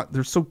graphs are not,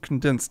 they're so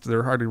condensed,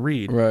 they're hard to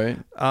read. Right.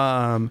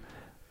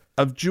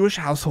 Of Jewish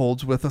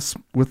households with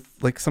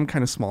like some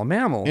kind of small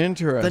mammal.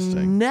 Interesting.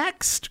 The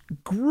next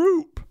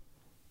group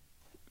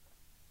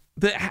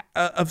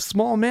of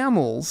small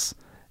mammals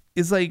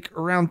is like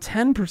around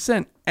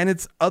 10%, and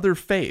it's other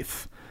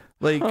faith.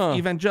 Like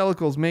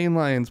evangelicals,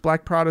 mainlines,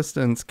 black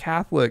Protestants,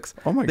 Catholics.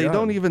 Oh my they God.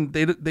 don't even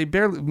they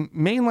barely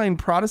mainline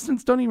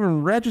Protestants don't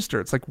even register.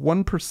 It's like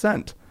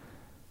 1%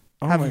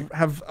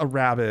 have a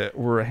rabbit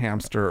or a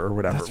hamster or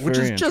whatever, That's which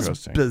very is just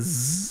interesting.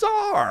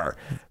 bizarre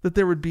that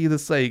there would be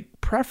this like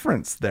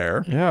preference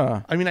there.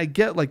 Yeah. I mean, I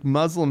get like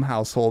Muslim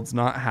households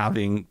not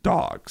having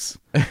dogs.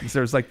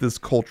 There's like this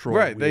cultural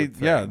Right. They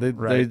weird thing,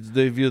 right?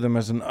 they view them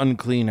as an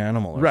unclean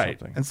animal or Right.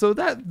 something. And so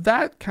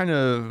that kind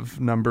of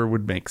number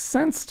would make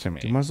sense to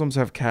me. Do Muslims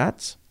have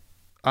cats?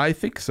 I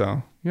think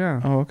so.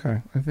 Yeah. Oh,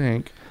 okay. I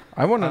think.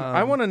 I want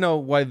to know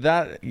why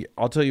that.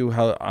 I'll tell you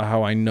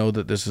how I know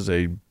that this is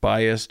a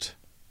biased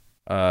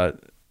survey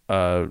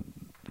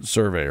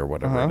or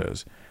whatever it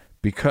is,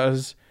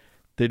 because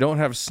they don't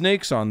have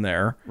snakes on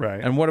there.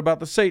 Right. And what about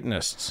the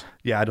Satanists?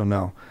 Yeah, I don't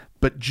know.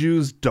 But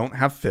Jews don't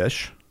have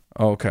fish,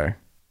 Okay.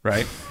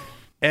 right?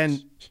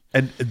 and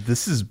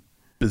this is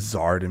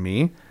bizarre to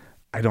me.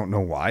 I don't know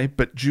why,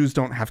 but Jews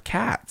don't have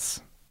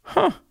cats.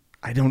 Huh.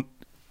 I don't.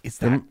 Is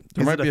that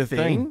there is might it be a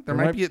thing.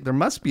 There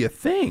must be a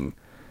thing.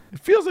 It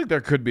feels like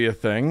there could be a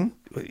thing.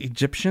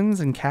 Egyptians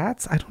and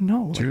cats? I don't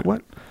know. Like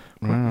what?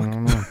 I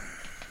don't know.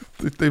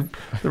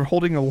 They're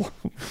holding a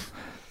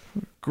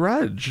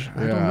grudge.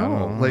 I don't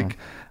know. Like,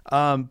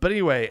 but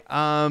anyway,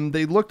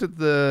 they looked at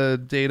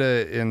the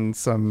data in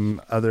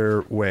some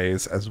other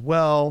ways as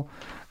well.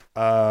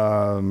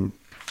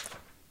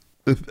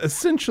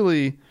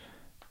 Essentially,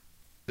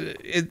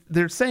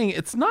 they're saying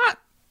it's not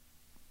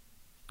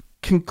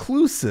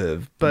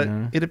conclusive, but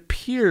it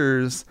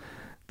appears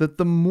that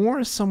the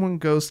more someone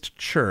goes to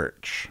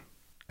church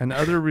and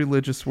other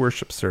religious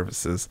worship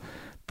services,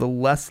 the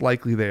less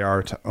likely they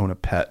are to own a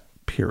pet,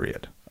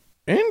 period.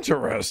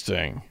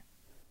 Interesting.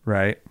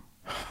 Right?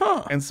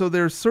 Huh. And so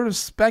they're sort of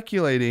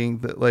speculating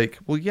that, like,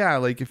 well, yeah,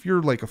 like if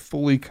you're like a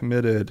fully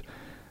committed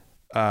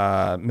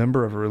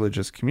member of a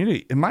religious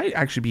community, it might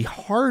actually be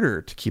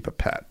harder to keep a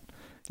pet.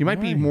 You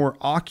might be more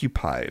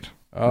occupied.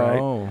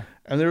 Oh. Right?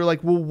 And they were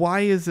like, well,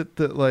 why is it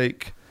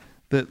that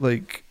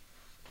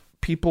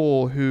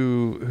people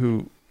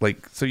who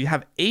like, so you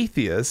have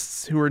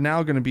atheists who are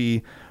now going to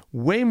be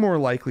way more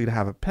likely to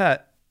have a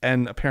pet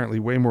and apparently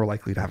way more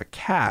likely to have a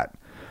cat.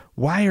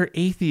 Why are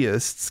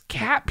atheists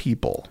cat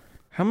people?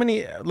 How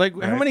many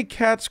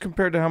cats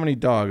compared to how many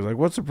dogs? Like,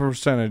 what's the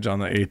percentage on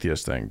the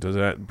atheist thing? Does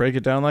that break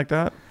it down like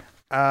that?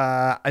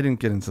 I didn't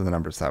get into the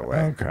numbers that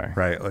way. Okay.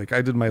 Right. Like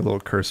I did my little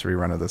cursory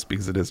run of this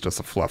because it is just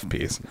a fluff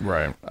piece.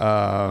 Right.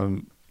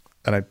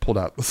 And I pulled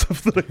out the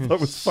stuff that I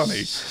thought was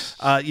funny.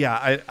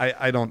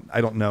 I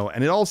don't know.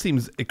 And it all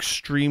seems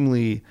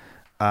extremely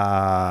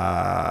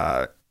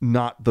not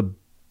the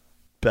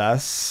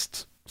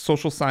best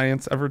social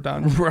science ever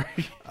done.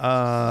 Right.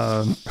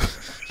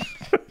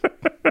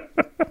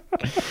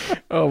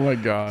 Oh my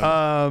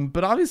God.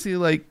 But obviously,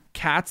 like,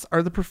 cats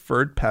are the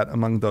preferred pet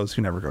among those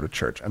who never go to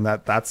church, and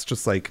that's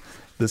just like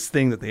this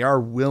thing that they are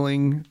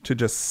willing to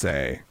just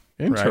say.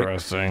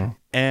 Interesting. Right?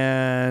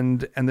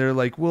 And they're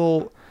like,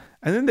 well,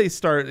 and then they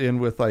start in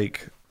with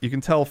like, you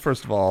can tell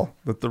first of all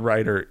that the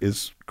writer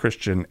is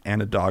Christian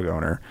and a dog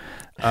owner,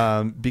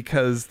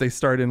 because they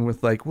start in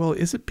with like, well,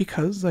 is it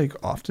because like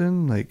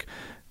often like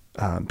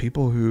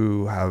people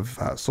who have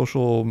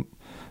social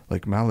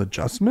like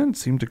maladjustment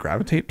seem to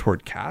gravitate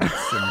toward cats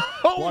and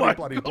blah,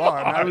 blah, blah, blah.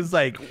 And I was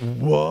like,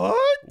 what?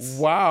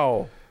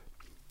 Wow,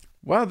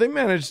 they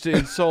managed to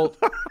insult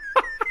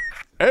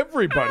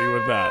everybody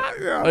with that.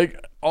 Yeah.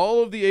 Like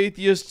all of the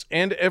atheists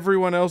and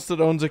everyone else that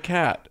owns a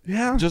cat.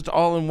 Yeah. Just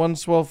all in one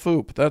swell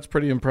swoop. That's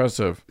pretty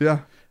impressive.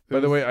 Yeah.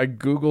 By the way, I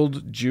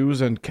Googled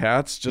Jews and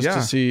cats just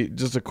to see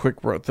just a quick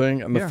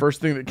thing. And the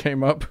first thing that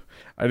came up,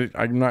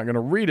 I'm not going to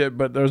read it,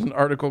 but there's an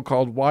article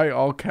called "Why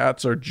All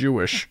Cats Are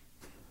Jewish."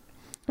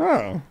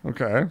 Oh,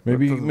 okay.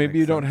 Maybe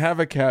you don't have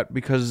a cat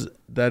because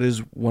that is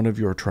one of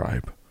your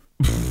tribe.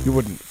 You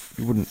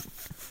wouldn't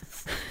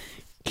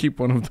keep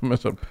one of them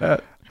as a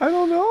pet. I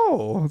don't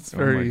know. It's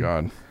very. Oh my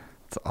God.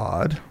 It's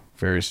odd.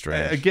 Very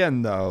strange.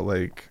 Again, though,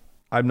 like,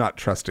 I'm not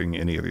trusting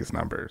any of these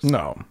numbers.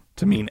 No.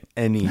 To mean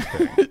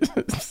anything.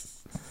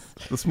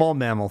 The small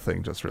mammal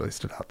thing just really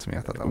stood out to me.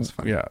 I thought that was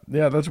funny.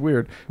 Yeah, that's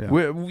weird.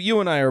 Yeah. You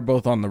and I are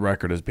both on the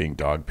record as being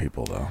dog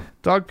people, though.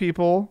 Dog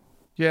people,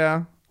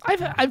 yeah.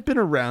 I've been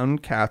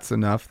around cats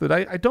enough that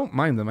I don't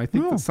mind them. I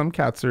think that some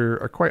cats are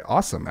quite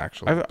awesome,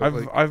 actually.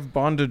 I've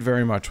bonded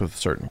very much with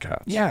certain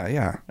cats.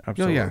 Yeah.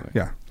 Absolutely.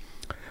 Yeah.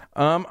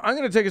 I'm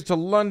going to take us to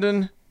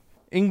London,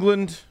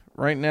 England,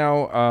 right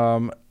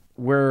now,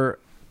 where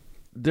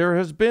there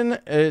has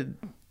been,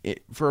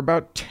 for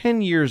about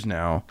 10 years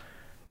now,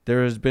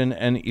 there has been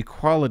an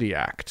Equality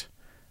Act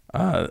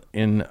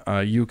in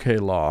UK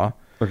law.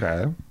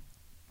 Okay.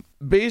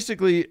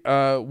 Basically,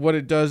 what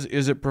it does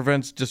is it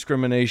prevents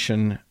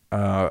discrimination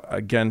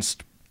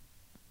against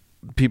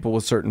people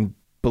with certain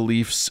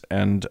beliefs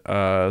and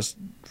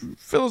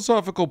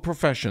philosophical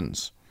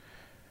professions.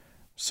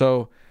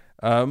 So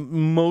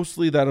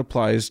mostly that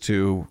applies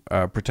to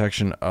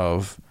protection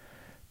of,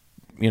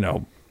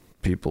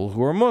 people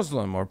who are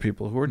Muslim or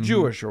people who are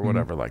Jewish or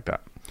whatever like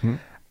that. Mm-hmm.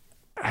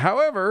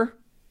 However,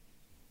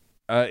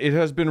 it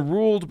has been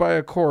ruled by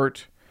a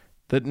court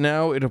that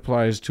now it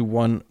applies to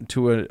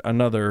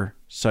another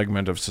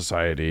segment of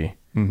society.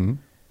 Mm-hmm.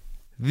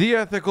 The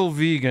ethical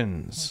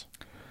vegans.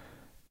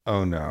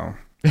 Oh, no.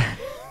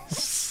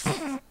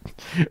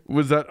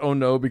 Was that oh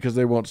no because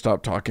they won't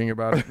stop talking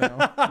about it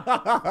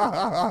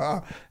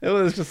now? It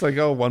was just like,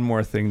 one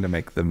more thing to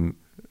make them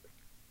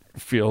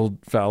feel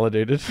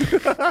validated.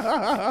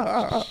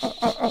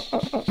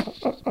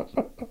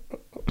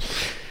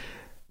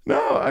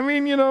 No, I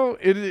mean,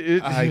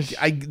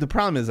 the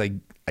problem is I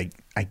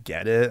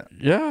get it.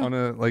 Yeah. On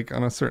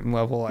a certain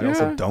level. I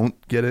also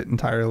don't get it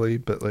entirely,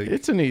 but like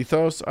it's an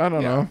ethos. I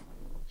don't know.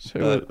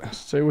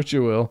 Say what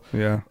you will.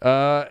 Yeah.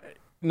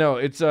 No,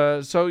 it's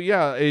so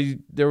yeah,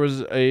 there was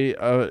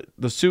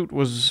the suit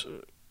was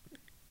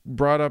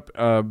brought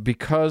up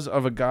because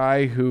of a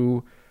guy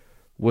who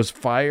was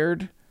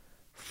fired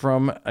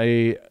from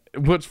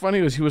what's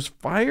funny was he was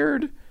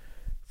fired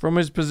from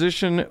his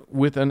position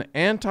with an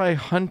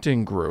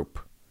anti-hunting group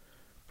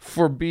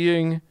for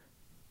being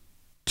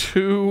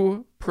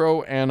too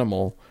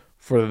pro-animal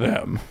for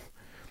them.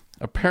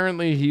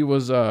 Apparently he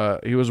was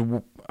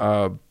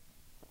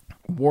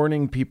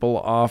warning people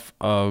off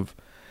of,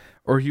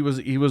 or he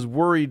was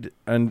worried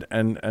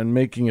and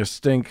making a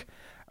stink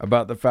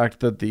about the fact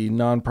that the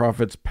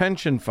nonprofit's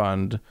pension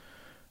fund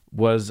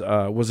was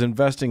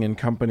investing in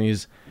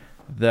companies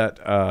that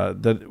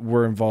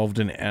were involved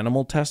in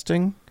animal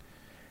testing,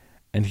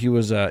 and he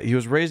was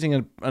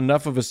raising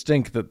enough of a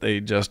stink that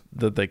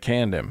they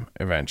canned him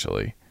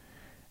eventually,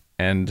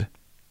 and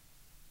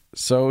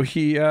so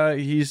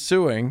he's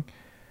suing,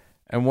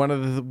 and one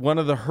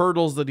of the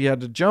hurdles that he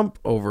had to jump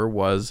over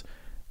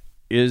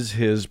is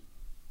his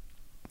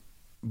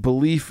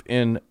belief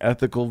in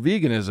ethical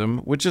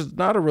veganism, which is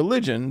not a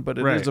religion, but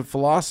it is a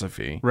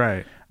philosophy.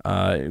 Right.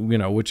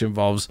 Which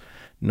involves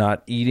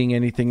not eating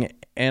anything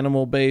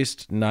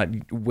animal-based, not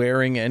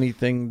wearing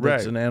anything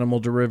that's an animal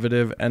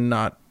derivative, and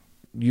not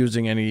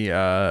using any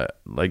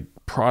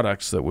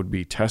products that would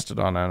be tested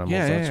on animals,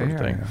 that sort of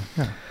thing.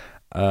 Yeah.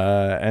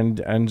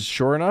 And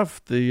sure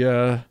enough,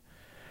 the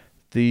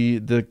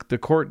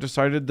court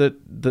decided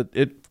that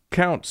it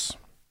counts.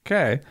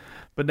 Okay.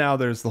 But now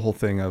there's the whole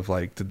thing of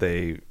did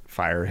they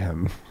fire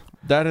him?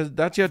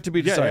 That's yet to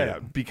be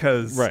decided.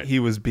 Because he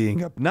was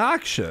being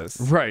obnoxious.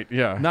 Right,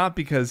 yeah. Not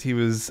because he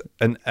was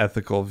an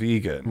ethical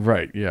vegan.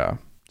 Right, yeah.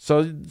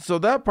 So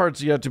that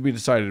part's yet to be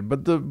decided,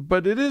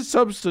 but it is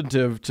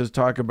substantive to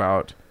talk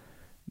about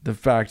the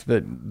fact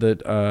that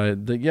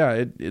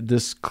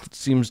this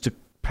seems to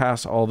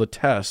pass all the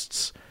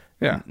tests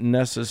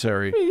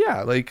necessary.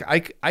 Yeah,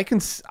 I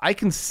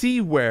can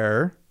see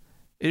where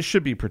it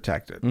should be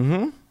protected.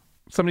 Mm-hmm.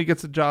 Somebody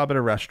gets a job at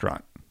a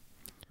restaurant,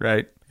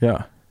 right?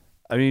 Yeah.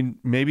 I mean,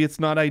 maybe it's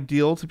not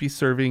ideal to be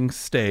serving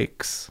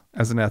steaks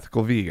as an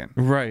ethical vegan.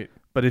 Right.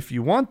 But if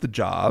you want the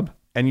job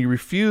and you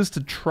refuse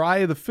to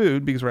try the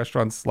food because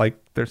restaurants like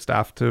their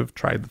staff to have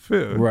tried the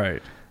food.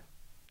 Right.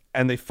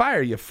 And they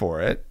fire you for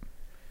it,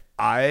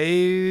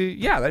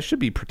 that should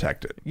be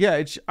protected.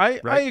 Yeah, I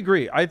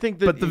agree. I think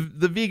that, but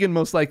the vegan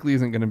most likely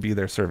isn't going to be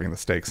there serving the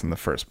steaks in the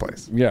first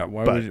place. Yeah,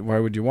 why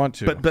would you want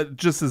to? But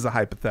just as a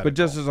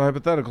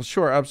hypothetical.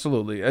 Sure,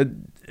 absolutely.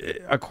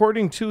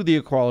 According to the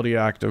Equality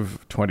Act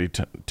of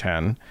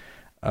 2010,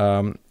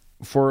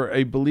 for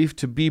a belief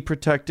to be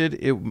protected,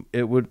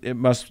 it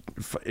must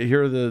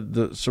here are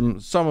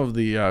some of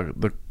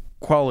the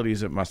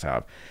qualities it must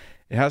have.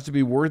 It has to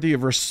be worthy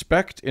of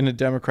respect in a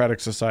democratic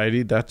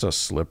society. That's a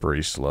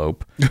slippery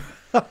slope. It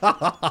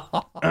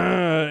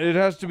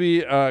has to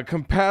be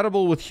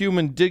compatible with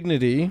human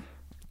dignity.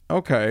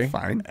 Okay.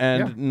 Fine.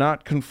 And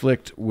not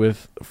conflict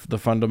with the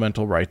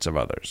fundamental rights of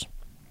others.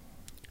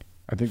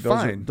 I think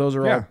those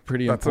are all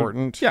pretty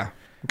important.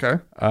 Okay.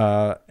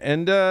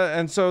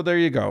 And so there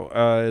you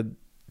go.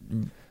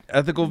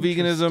 Ethical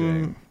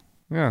veganism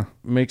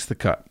makes the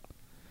cut.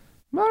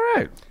 All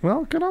right.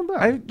 Well, good on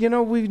that.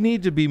 We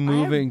need to be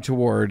moving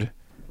toward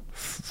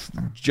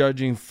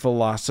judging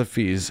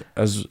philosophies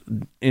as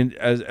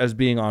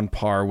being on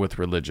par with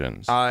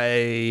religions. I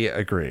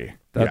agree.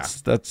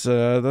 That's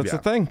a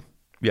thing.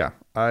 Yeah.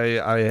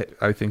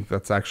 I think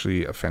that's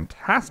actually a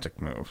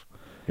fantastic move.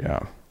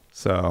 Yeah.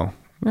 So,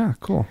 yeah,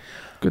 cool.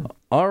 Good.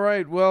 All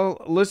right.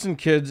 Well, listen,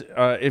 kids,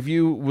 if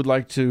you would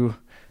like to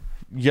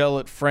yell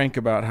at Frank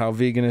about how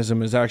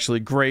veganism is actually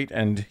great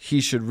and he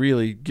should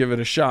really give it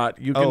a shot,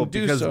 you can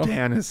do so. Because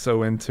Dan is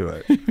so into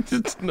it.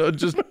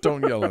 just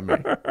don't yell at me.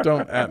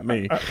 Don't at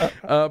me.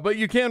 But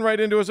you can write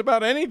into us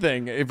about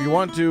anything if you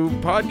want to.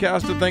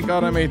 Podcast at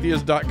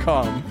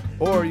thankgodimatheist.com.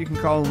 Or you can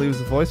call and leave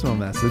us a voicemail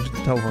message. The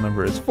telephone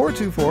number is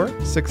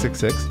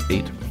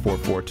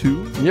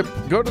 424-666-8442. Yep.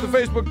 Go to the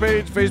Facebook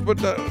page,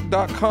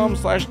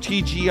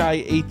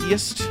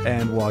 facebook.com/TGIAtheist.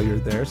 And while you're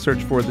there,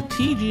 search for the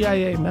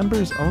TGIA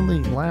Members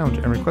Only Lounge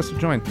and request to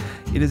join.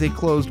 It is a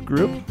closed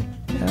group,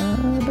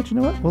 but you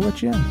know what? We'll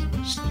let you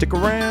in. Stick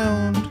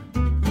around.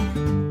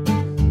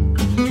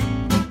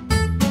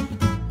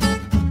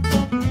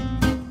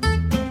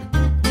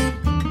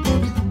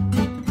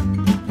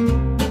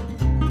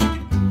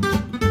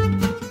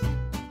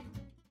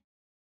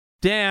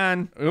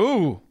 Dan.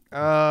 Ooh.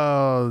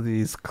 Oh,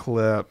 these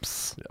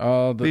clips.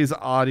 These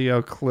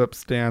audio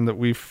clips, Dan, that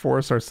we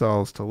force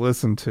ourselves to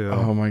listen to.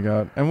 Oh my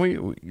God. And we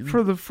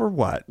for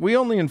what? We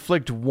only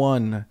inflict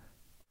one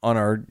on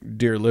our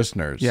dear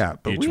listeners. Yeah,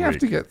 but we have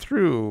to get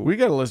through. We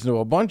got to listen to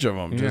a bunch of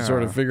them to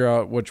sort of figure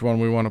out which one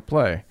we want to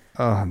play.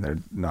 Oh, and they're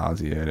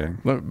nauseating.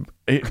 Look,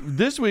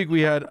 this week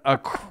we had a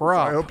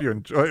crop. I hope you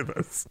enjoy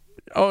this.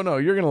 Oh, no,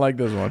 you're going to like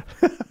this one.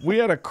 We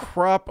had a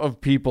crop of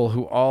people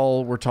who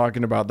all were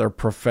talking about their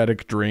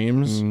prophetic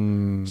dreams.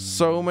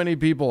 So many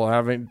people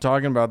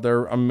talking about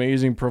their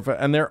amazing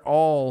and they're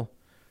all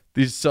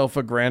these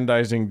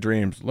self-aggrandizing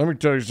dreams. Let me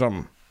tell you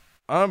something.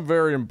 I'm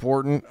very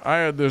important. I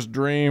had this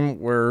dream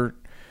where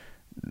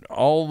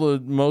all the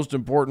most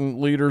important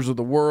leaders of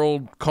the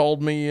world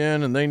called me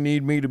in and they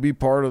need me to be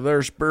part of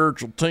their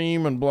spiritual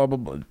team and blah, blah,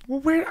 blah.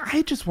 Well,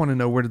 I just want to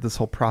know, where did this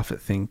whole prophet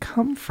thing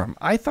come from?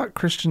 I thought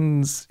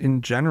Christians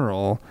in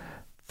general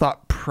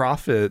thought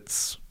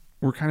prophets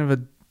were kind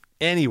of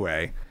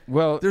anyway.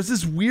 Well, there's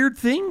this weird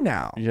thing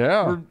now.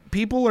 Yeah. Where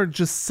people are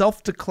just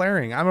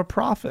self-declaring, I'm a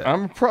prophet.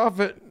 I'm a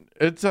prophet.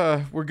 It's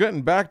we're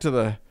getting back to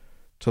the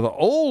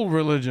old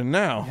religion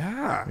now.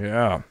 Yeah.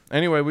 Yeah.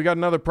 Anyway, we got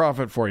another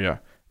prophet for you.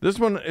 This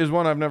one is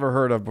one I've never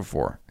heard of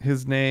before.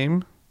 His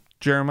name,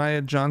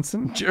 Jeremiah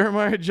Johnson.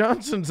 Jeremiah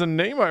Johnson's a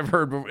name I've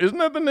heard before. Isn't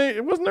that the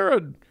name? Wasn't there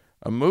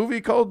a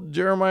movie called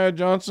Jeremiah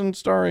Johnson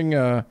starring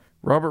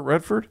Robert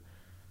Redford?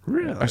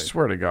 Really? I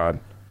swear to God.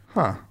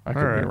 Huh. I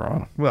could be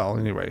wrong. Well,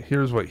 anyway,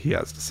 here's what he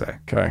has to say.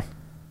 Okay.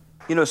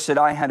 You know, Sid,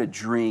 I had a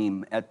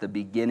dream at the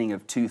beginning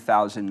of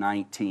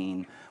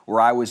 2019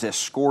 where I was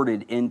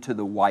escorted into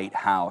the White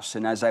House.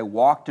 And as I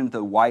walked into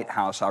the White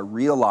House, I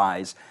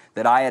realized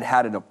that I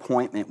had an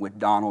appointment with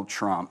Donald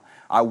Trump.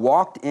 I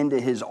walked into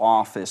his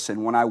office,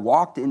 and when I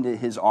walked into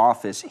his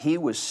office, he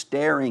was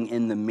staring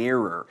in the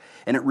mirror.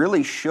 And it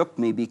really shook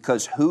me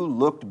because who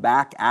looked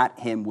back at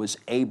him was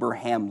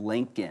Abraham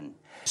Lincoln.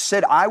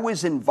 Said I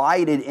was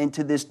invited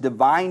into this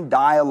divine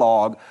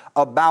dialogue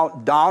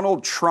about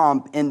Donald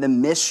Trump and the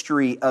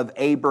mystery of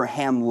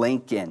Abraham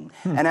Lincoln.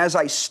 And as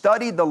I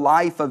studied the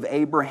life of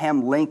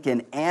Abraham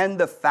Lincoln and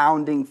the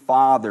founding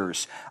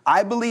fathers,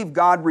 I believe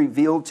God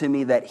revealed to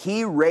me that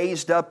he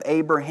raised up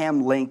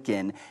Abraham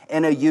Lincoln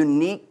in a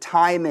unique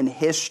time in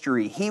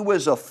history. He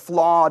was a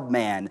flawed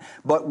man,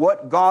 but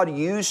what God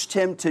used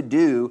him to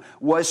do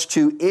was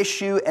to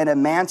issue an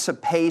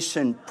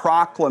emancipation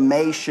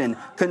proclamation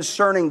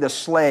concerning the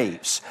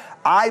slaves.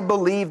 I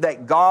believe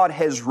that God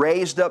has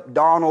raised up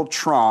Donald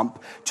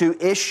Trump to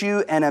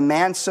issue an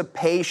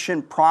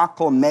emancipation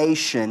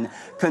proclamation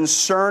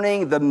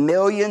concerning the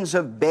millions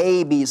of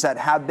babies that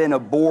have been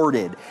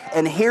aborted.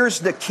 And here's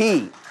the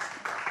key.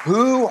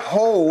 Who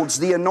holds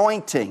the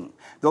anointing?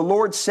 The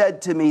Lord said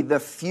to me,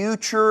 the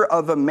future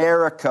of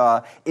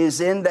America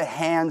is in the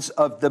hands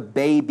of the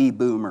baby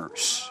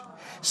boomers.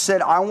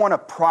 Said, I want to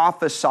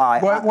prophesy.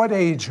 What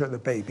age are the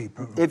baby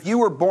boomers? If you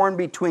were born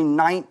between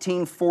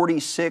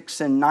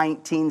 1946 and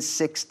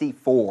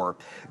 1964,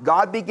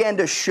 God began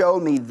to show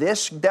me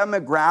this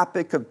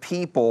demographic of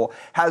people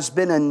has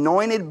been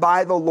anointed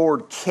by the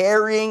Lord,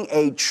 carrying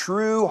a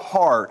true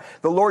heart.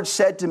 The Lord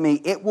said to me,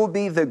 it will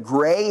be the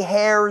gray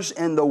hairs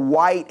and the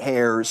white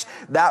hairs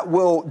that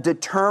will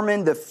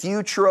determine the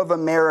future of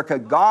America.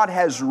 God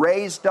has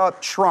raised up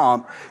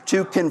Trump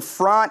to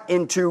confront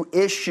and to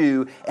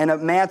issue an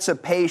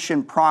emancipation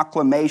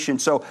proclamation.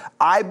 So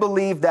I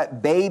believe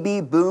that baby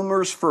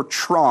boomers for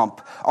Trump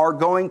are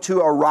going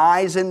to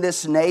arise in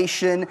this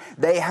nation.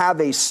 They have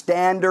a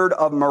standard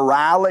of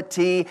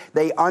morality.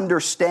 They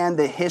understand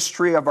the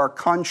history of our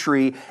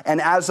country.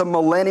 And as a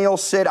millennial,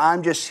 Sid,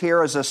 I'm just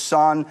here as a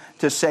son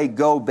to say,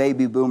 go,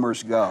 baby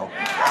boomers, go.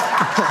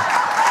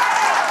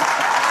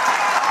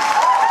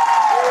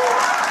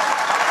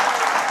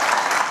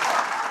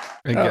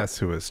 And guess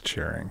who is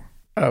cheering?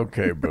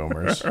 Okay,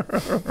 boomers.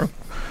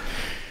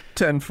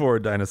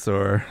 10-4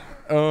 dinosaur.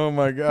 Oh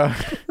my God.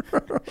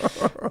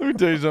 Let me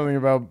tell you something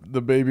about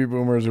the baby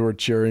boomers who are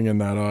cheering in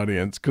that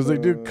audience, because they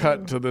do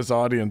cut to this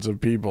audience of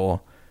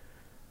people.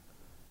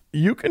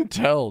 You can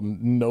tell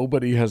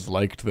nobody has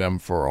liked them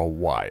for a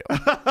while.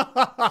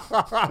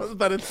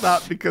 But it's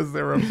not because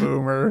they're a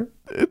boomer.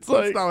 It's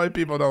like, not like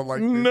people don't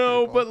like these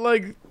no,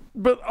 people.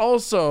 but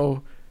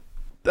also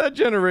that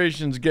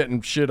generation's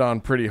getting shit on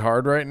pretty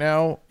hard right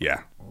now.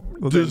 Yeah.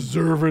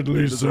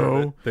 Deservedly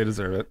so. They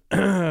deserve it.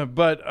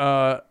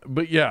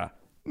 But yeah,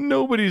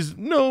 there's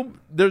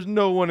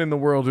no one in the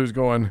world who's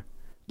going,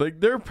 like,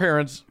 their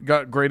parents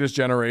got Greatest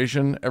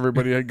Generation.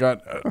 Everybody they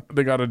got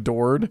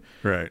adored.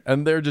 Right.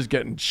 And they're just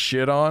getting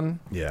shit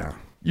on. Yeah.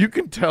 You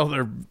can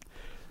tell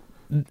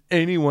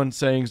anyone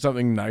saying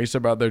something nice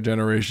about their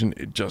generation,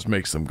 it just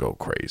makes them go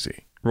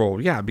crazy. Well,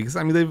 yeah, because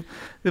I mean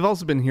they've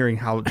also been hearing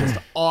how just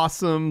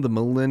awesome the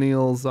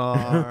millennials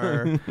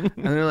are. And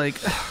they're like,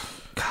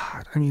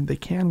 God, I mean, they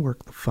can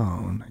work the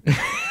phone.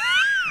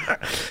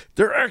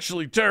 They're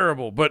actually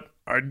terrible, but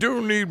I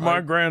do need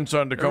my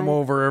grandson to come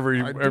over every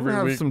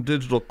have week. Some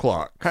digital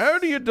clock. How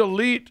do you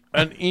delete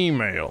an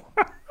email?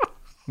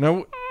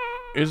 Now,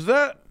 is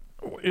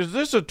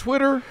this a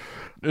Twitter?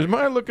 Am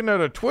I looking at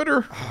a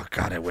Twitter? Oh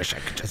God, I wish I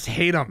could just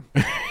hate them.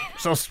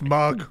 So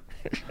smug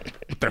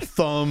with their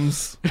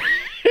thumbs,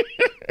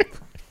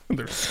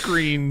 their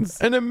screens.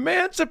 An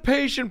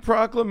emancipation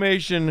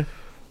proclamation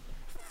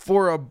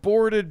for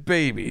aborted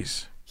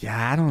babies.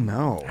 Yeah, I don't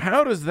know.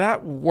 How does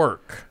that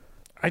work?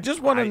 I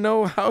just want to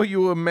know how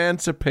you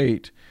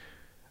emancipate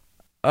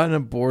an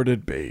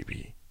aborted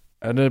baby.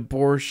 An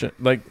abortion.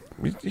 Like,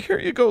 here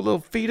you go, little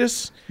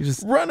fetus. You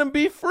just run and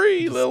be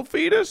free, little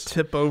fetus.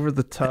 Tip over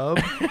the tub.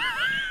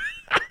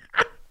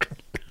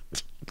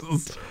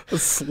 A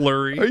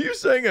slurry. Are you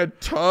saying a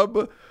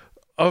tub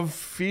of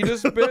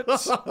fetus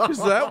bits? Is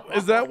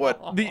that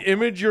what the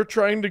image you're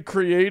trying to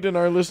create in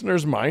our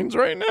listeners' minds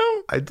right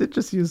now? I did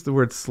just use the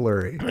word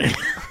slurry.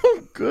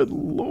 Good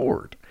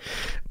Lord.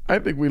 I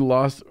think we've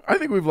lost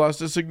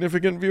a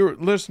significant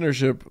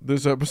listenership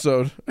this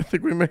episode. I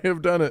think we may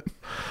have done it.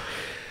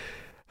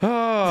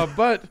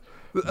 But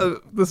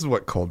This is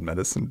what cold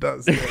medicine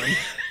does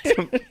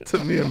to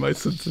me and my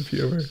sense of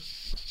humor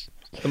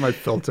and my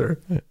filter.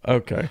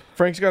 okay.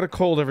 Frank's got a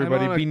cold,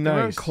 everybody. Be I'm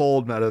on nice.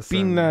 cold medicine.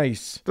 Be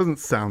nice. Doesn't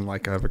sound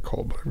like I have a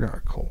cold, but I've got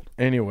a cold.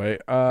 Anyway,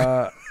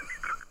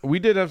 we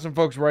did have some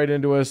folks write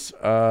into us.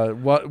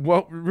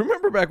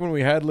 Remember back when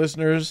we had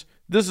listeners?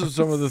 This is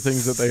some of the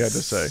things that they had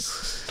to say.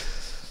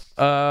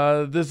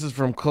 This is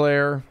from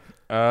Claire.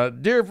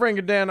 Dear Frank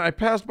and Dan, I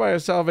passed by a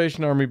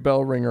Salvation Army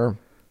bell ringer.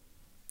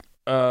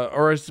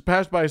 I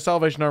passed by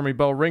Salvation Army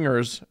bell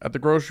ringers at the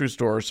grocery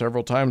store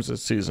several times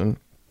this season.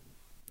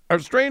 I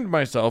restrained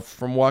myself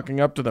from walking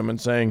up to them and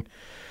saying,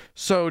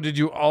 "So, did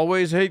you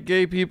always hate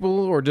gay people,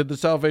 or did the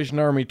Salvation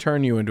Army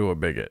turn you into a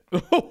bigot?"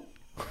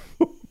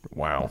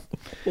 Wow.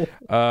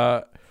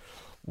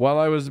 While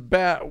I was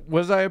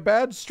I a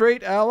bad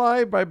straight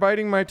ally by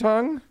biting my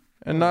tongue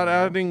and not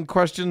adding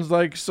questions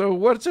like, "So,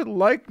 what's it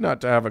like not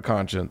to have a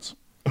conscience?"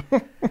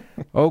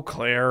 Oh,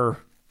 Claire.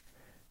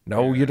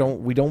 No, you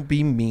don't. We don't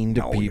be mean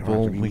to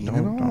people.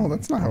 No,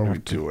 that's not how we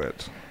do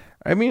it.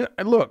 I mean,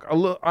 look,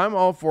 I'm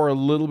all for a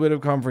little bit of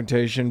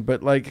confrontation,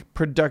 but like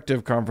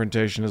productive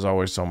confrontation is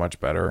always so much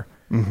better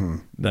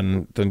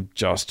than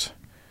just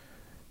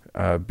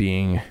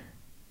being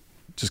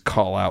just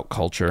call out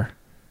culture.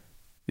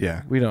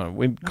 Yeah,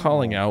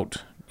 Calling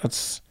out.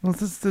 That's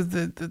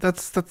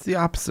the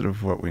opposite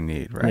of what we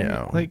need,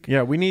 right?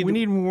 Yeah, we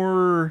need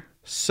more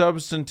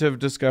substantive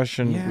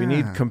discussion. Yeah. We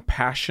need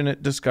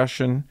compassionate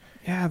discussion.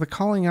 Yeah, the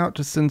calling out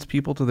just sends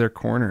people to their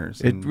corners.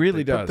 It and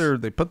really they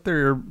does. They put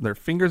their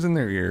fingers in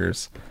their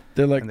ears.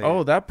 They're like,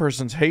 "Oh, that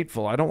person's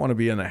hateful. I don't want to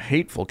be in a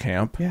hateful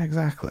camp." Yeah,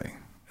 exactly.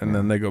 And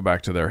then they go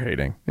back to their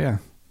hating. Yeah.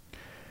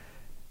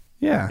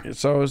 Yeah.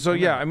 So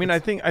yeah. I mean, I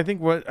think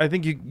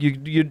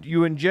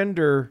you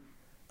engender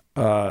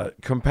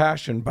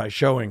compassion by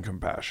showing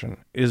compassion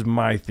is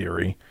my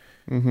theory.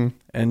 Mm-hmm.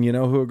 And you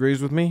know who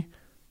agrees with me?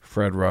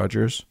 Fred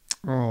Rogers.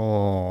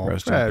 Oh,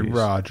 Rest in Fred peace.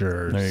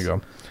 Rogers. There you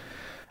go.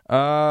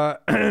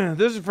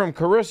 This is from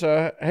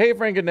Carissa. Hey,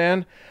 Frank and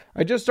Dan.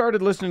 I just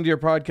started listening to your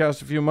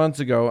podcast a few months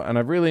ago, and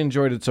I've really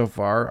enjoyed it so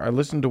far. I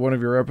listened to one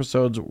of your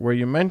episodes where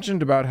you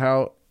mentioned about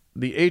how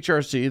the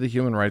HRC, the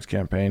Human Rights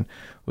Campaign,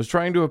 was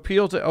trying to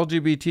appeal to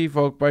LGBT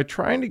folk by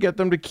trying to get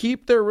them to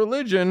keep their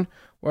religion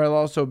while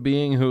also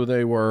being who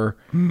they were,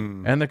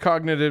 and the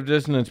cognitive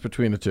dissonance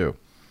between the two.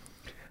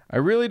 I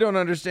really don't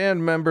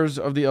understand members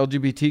of the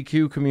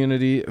LGBTQ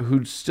community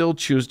who still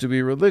choose to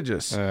be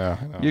religious. Yeah,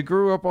 I know. You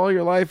grew up all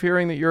your life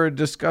hearing that you're a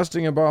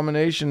disgusting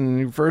abomination, and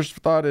your first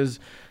thought is,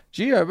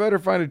 gee, I better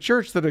find a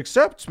church that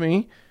accepts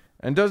me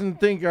and doesn't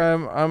think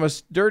I'm a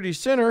dirty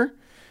sinner.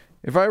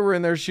 If I were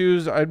in their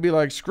shoes, I'd be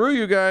like, screw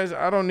you guys,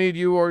 I don't need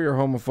you or your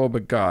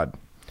homophobic God.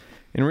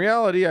 In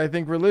reality, I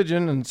think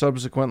religion, and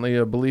subsequently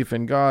a belief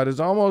in God, is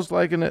almost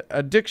like an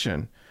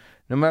addiction.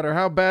 No matter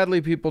how badly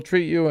people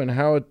treat you and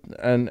how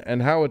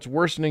it's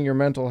worsening your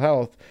mental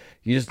health,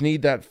 you just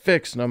need that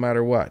fix no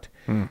matter what.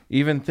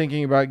 Even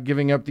thinking about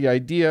giving up the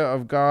idea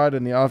of God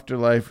and the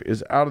afterlife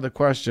is out of the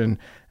question,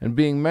 and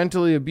being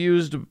mentally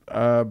abused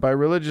by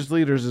religious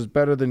leaders is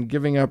better than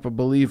giving up a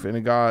belief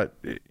in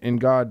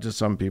God to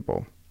some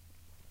people.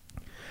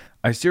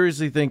 I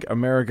seriously think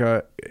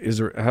America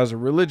has a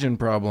religion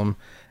problem,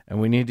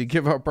 and we need to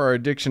give up our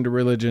addiction to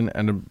religion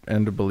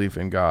and a belief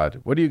in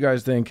God. What do you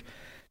guys think?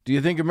 Do you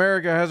think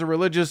America has a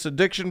religious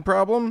addiction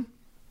problem?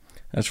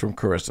 That's from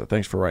Carissa.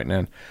 Thanks for writing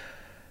in.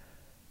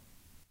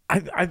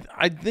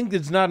 I think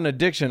it's not an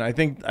addiction. I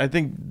think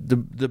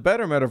the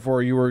better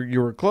metaphor, you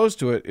were close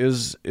to it,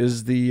 is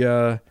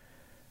the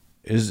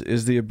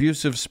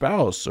abusive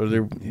spouse or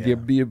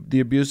the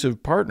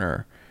abusive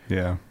partner.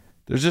 Yeah.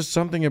 There's just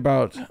something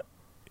about,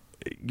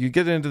 you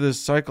get into this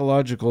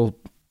psychological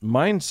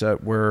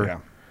mindset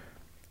where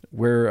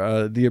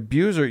the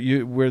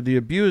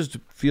abused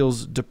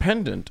feels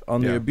dependent on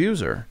the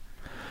abuser.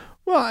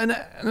 Well,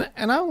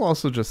 and I will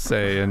also just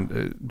say,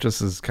 and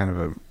just as kind of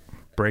a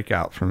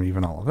breakout from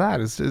even all of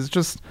that, is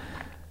just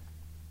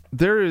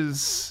there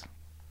is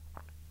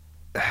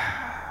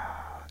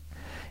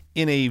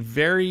in a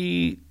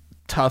very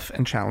tough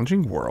and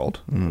challenging world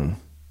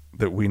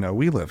that we know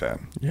we live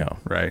in. Yeah.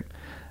 Right.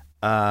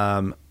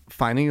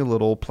 Finding a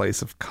little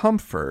place of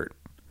comfort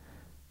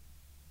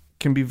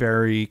can be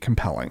very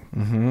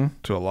compelling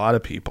to a lot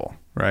of people,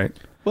 right?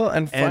 Well,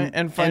 and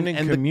finding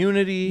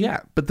community.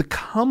 But the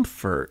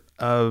comfort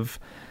of,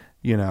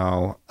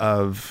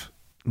 of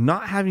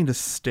not having to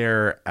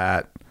stare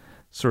at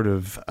sort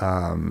of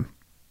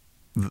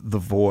the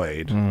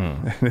void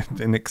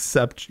and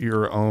accept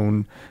your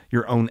own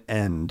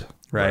end,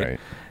 right?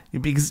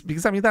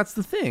 Because I mean, that's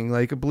the thing.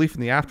 Like a belief in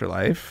the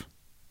afterlife,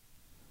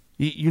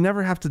 you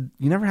never have to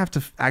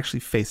actually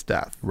face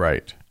death,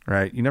 right?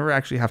 Right. You never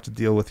actually have to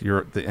deal with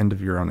the end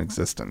of your own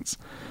existence,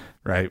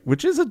 right?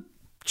 Which is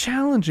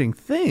challenging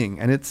thing,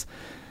 and it's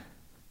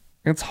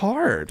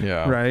hard,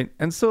 right?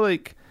 And so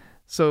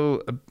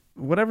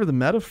whatever the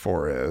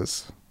metaphor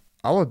is,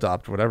 I'll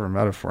adopt whatever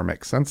metaphor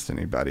makes sense to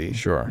anybody.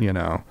 Sure.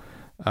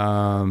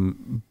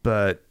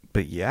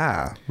 But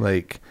yeah,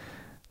 like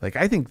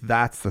I think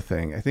that's the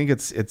thing. I think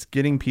it's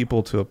getting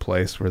people to a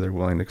place where they're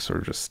willing to sort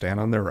of just stand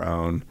on their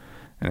own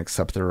and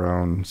accept their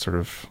own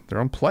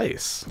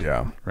place.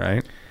 Yeah.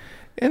 Right.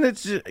 And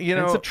it's,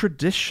 it's a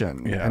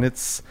tradition,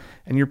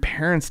 and your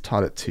parents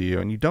taught it to you,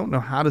 and you don't know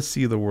how to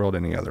see the world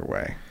any other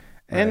way.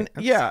 Right? And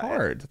it's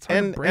hard. It's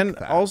hard to break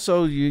that.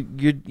 Also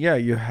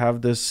you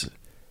have this,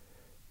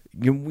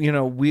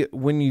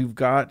 when you've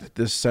got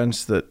this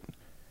sense that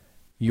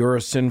you're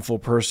a sinful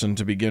person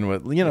to begin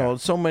with,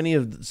 so many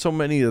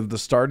of the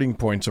starting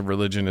points of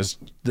religion is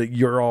that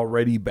you're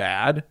already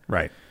bad.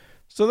 Right.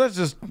 So that's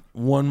just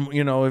one,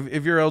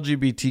 if you're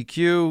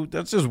LGBTQ,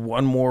 that's just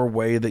one more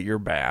way that you're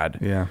bad.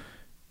 Yeah.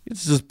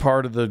 It's just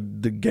part of the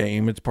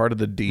game. It's part of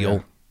the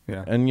deal.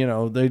 Yeah. And,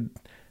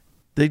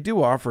 they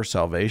do offer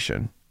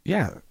salvation.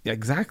 Yeah,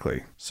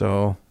 exactly.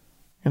 So,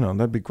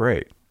 that'd be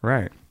great.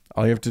 Right.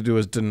 All you have to do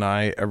is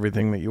deny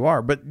everything that you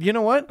are. But you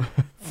know what?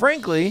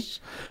 Frankly,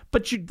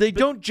 they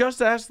don't just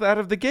ask that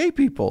of the gay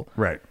people.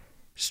 Right.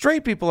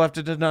 Straight people have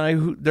to deny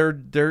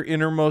their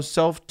innermost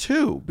self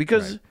too,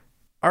 because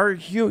our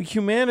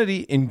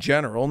humanity in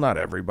general, not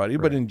everybody,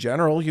 but in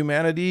general,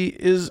 humanity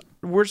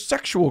we're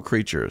sexual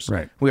creatures.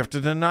 Right. We have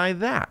to deny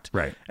that.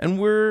 Right. And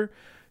we're,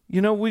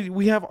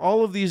 we have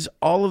all of these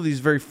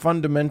very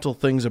fundamental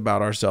things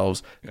about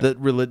ourselves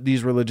that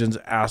these religions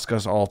ask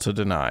us all to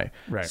deny.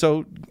 Right.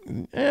 So,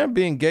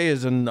 being gay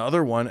is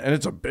another one, and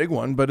it's a big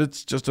one, but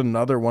it's just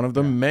another one of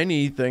the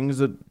many things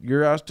that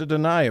you're asked to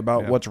deny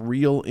about what's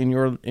real in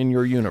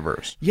your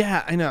universe.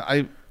 Yeah, I know.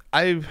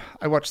 I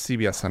watch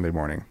CBS Sunday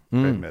Morning. I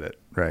admit it.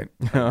 Right.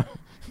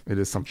 It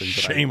is something that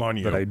Shame on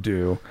you. that I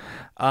do.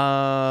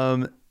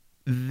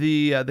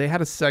 They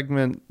had a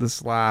segment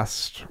this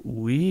last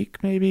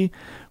week, maybe,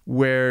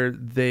 where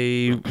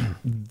they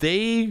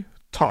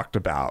talked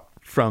about,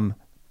 from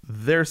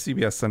their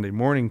CBS Sunday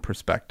Morning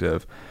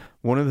perspective,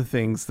 one of the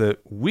things that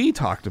we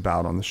talked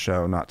about on the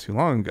show not too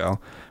long ago,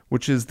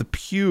 which is the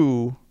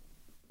Pew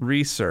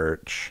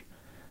research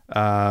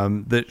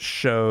that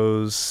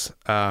shows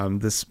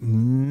this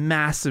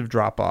massive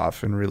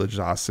drop-off in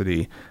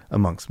religiosity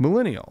amongst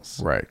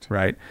millennials. Right.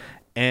 Right.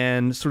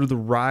 And sort of the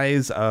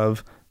rise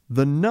of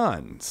the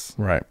nuns.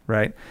 Right.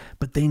 Right.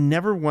 But they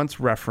never once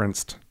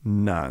referenced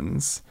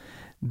nuns.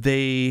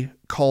 They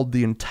called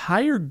the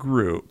entire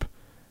group,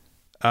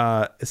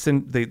 they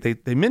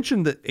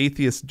mentioned that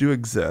atheists do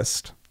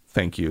exist.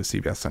 Thank you,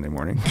 CBS Sunday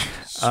Morning.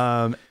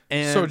 And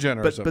so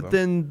generous of but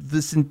them.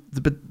 then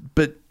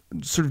but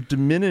sort of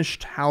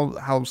diminished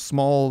how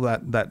small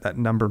that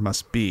number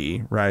must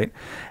be, right?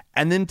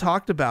 And then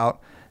talked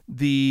about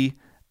the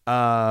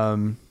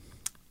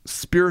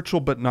spiritual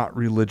but not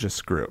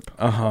religious group,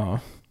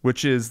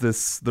 which is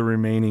the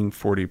remaining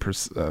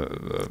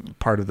 40%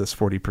 part of this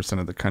 40%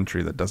 of the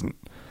country that doesn't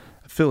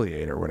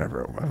affiliate or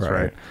whatever it was,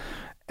 right?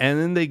 And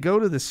then they go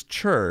to this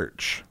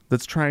church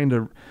that's trying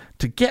to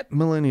get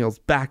millennials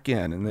back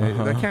in, and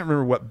I can't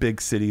remember what big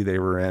city they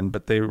were in,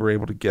 but they were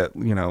able to get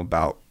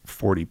about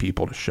 40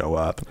 people to show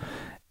up,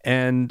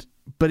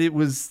 but it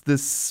was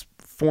this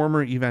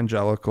former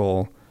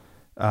evangelical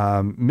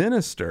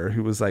minister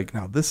who was like,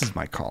 "No, this is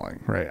my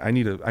calling, right? I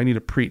need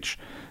to preach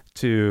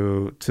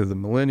to the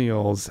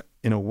millennials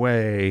in a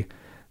way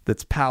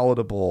that's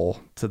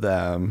palatable to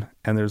them."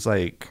 And there's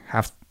a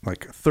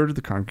third of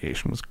the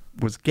congregation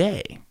was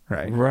gay,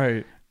 right?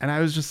 Right. And I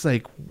was just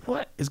like,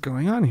 what is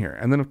going on here?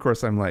 And then of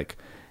course I'm like,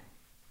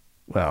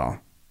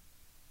 well,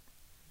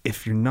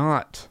 if you're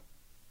not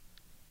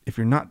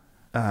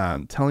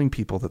telling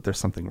people that there's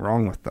something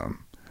wrong with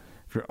them,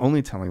 if you're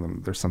only telling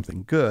them there's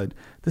something good,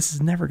 this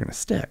is never going to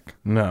stick.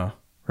 No.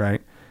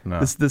 Right?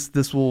 No. This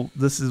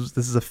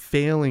is a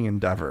failing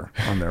endeavor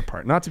on their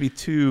part. Not to be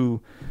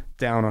too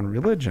down on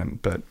religion,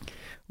 but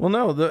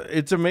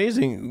it's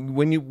amazing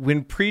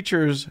when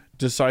preachers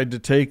decide to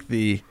take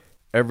the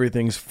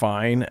everything's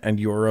fine and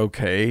you're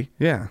okay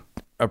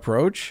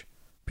approach,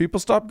 people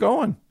stop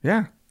going.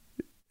 Yeah.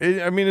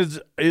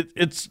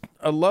 It's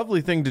a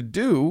lovely thing to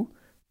do,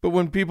 but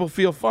when people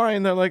feel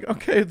fine, they're like,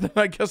 okay, then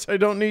I guess I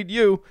don't need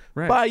you.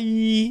 Right. Bye.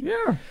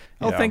 Yeah.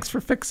 Oh, thanks for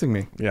fixing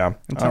me. Yeah.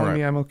 And telling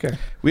me I'm okay.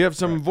 We have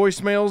some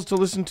voicemails to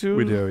listen to.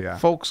 We do, yeah.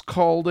 Folks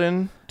called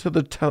in to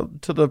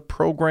the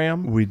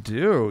program. We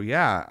do,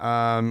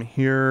 yeah.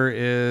 Here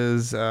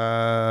is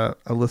a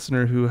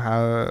listener who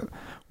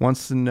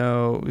wants to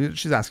know.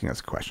 She's asking us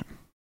a question.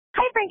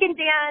 Hi, Frank and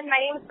Dan. My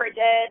name is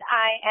Bridget.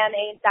 I am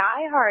a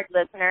diehard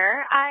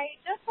listener. I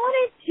just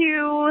wanted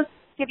to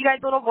give you guys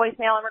a little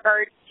voicemail in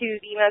regards to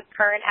the most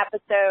current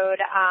episode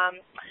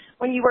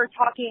when you were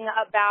talking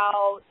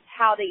about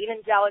how the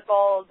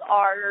evangelicals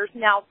are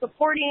now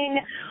supporting,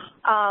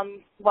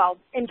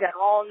 in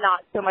general,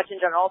 not so much in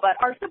general, but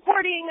are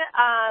supporting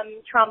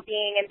Trump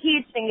being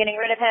impeached and getting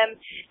rid of him.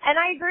 And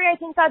I agree. I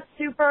think that's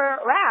super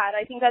rad.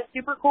 I think that's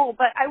super cool.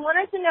 But I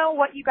wanted to know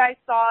what you guys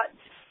thought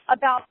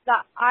about the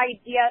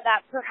idea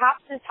that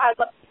perhaps this has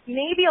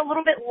maybe a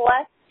little bit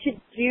less to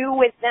do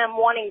with them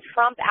wanting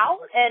Trump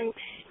out and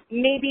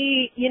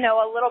maybe,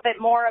 a little bit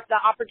more of the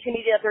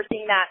opportunity that they're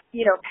seeing that,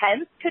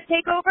 Pence could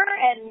take over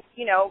and,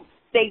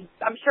 they,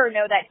 I'm sure,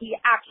 know that he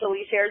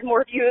actually shares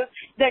more views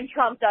than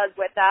Trump does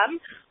with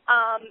them.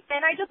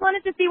 And I just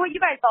wanted to see what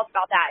you guys felt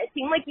about that. It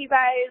seemed like you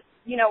guys,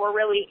 were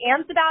really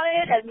amped about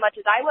it as much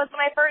as I was when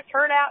I first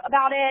heard out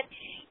about it.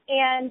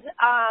 And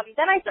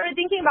then I started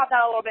thinking about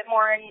that a little bit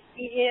more. And,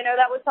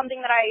 that was something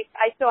that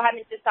I still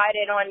haven't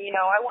decided on.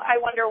 I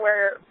wonder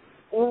where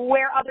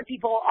other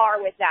people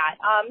are with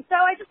that. So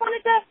I just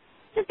wanted to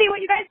see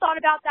what you guys thought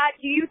about that.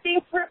 Do you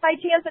think, by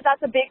chance, that that's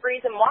a big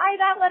reason why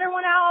that letter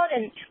went out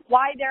and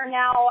why they're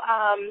now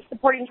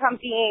supporting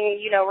Trump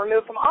being,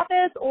 removed from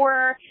office?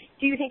 Or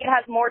do you think it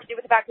has more to do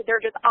with the fact that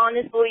they're just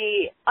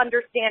honestly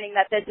understanding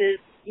that this is,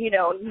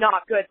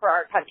 not good for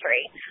our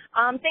country?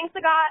 Thanks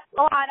a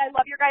lot. I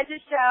love your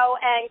guys' show,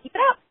 and keep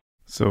it up.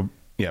 So,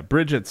 yeah,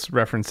 Bridget's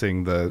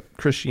referencing the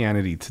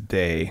Christianity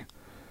Today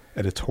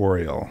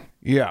editorial.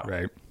 Yeah.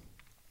 Right?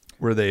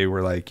 Where they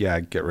were like, yeah,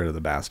 get rid of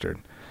the bastard.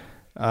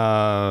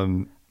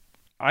 I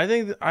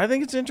think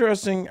it's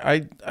interesting.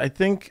 I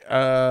think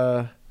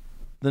the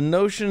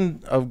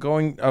notion of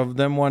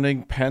them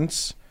wanting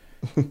Pence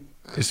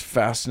is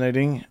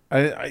fascinating.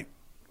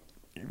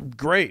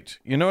 Great.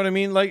 You know what I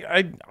mean? Like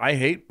I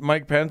hate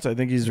Mike Pence. I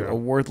think he's a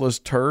worthless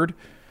turd,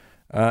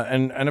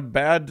 and a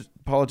bad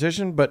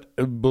politician.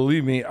 But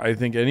believe me, I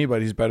think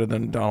anybody's better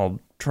than Donald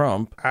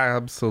Trump.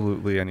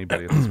 Absolutely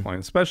anybody at this point,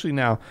 especially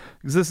now,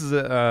 because this is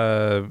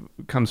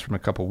comes from a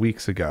couple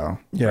weeks ago.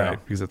 Yeah.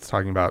 Right? Because it's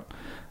talking about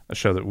a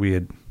show that we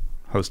had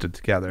hosted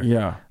together.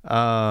 Yeah.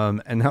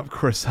 And now, of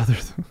course, there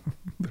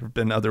have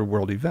been other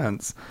world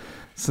events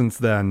since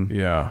then.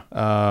 Yeah.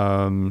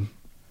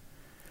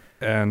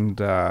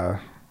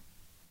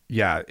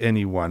 Yeah,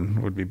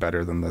 anyone would be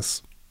better than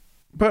this.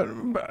 But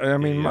I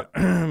mean,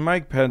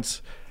 Mike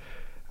Pence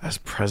as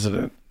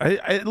president,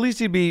 at least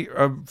he'd be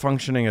a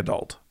functioning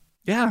adult.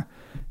 Yeah,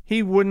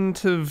 he wouldn't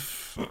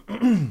have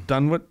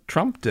done what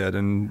Trump did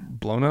and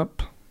blown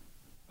up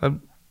a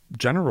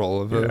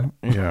general of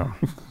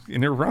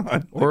in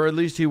Iran. Or at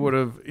least he would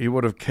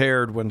have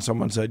cared when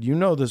someone said,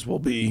 this will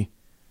be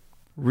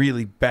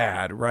really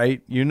bad,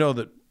 right?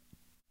 That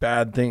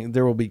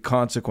there will be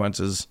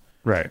consequences,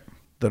 right?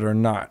 That are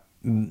not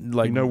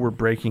like we're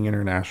breaking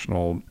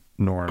international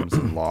norms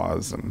and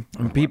laws and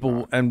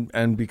people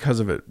and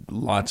because of it,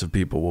 lots of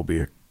people will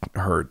be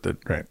hurt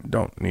that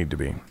don't need to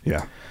be.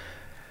 Yeah.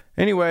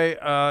 Anyway,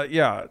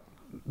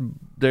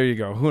 there you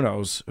go. Who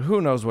knows?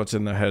 Who knows what's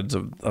in the heads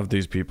of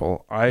these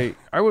people? I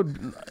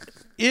would,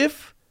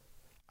 if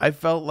I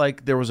felt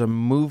like there was a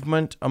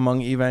movement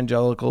among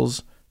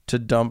evangelicals to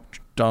dump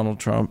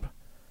Donald Trump,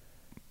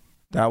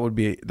 that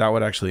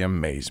would actually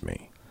amaze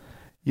me.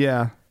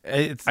 Yeah.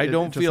 I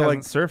don't feel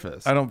like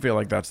surface. I don't feel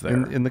like that's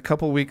there. In the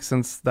couple weeks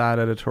since that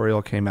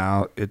editorial came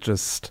out,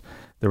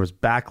 there was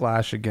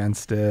backlash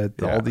against it.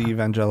 Yeah. All the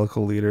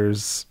evangelical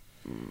leaders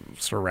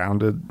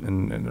surrounded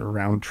and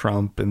around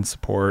Trump in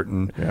support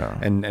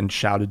and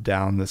shouted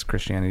down this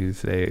Christianity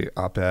Today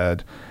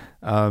op-ed,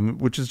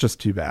 which is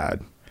just too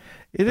bad.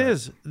 It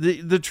is.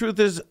 The truth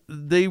is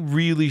they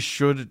really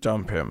should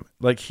dump him.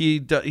 Like he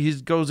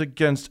goes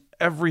against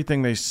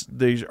everything they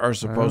are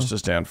supposed to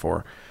stand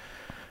for.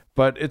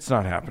 But it's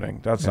not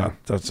happening. That's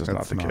not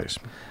the case.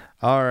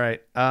 All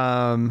right.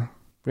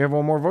 We have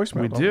one more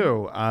voicemail. We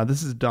do.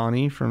 This is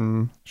Donnie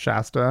from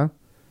Shasta.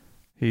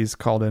 He's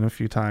called in a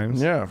few times.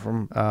 Yeah,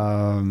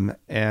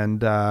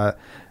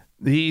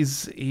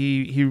 he's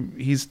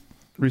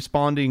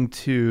responding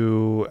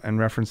to and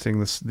referencing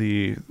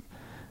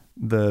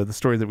the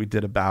story that we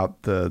did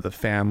about the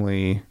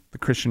family, the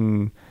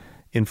Christian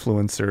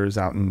influencers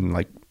out in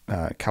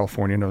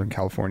Northern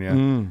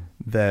California,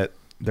 that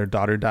their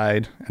daughter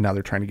died and now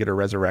they're trying to get her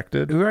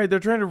resurrected. Right, they're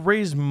trying to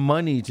raise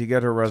money to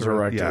get her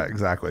resurrected. Yeah,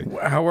 exactly.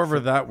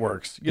 However that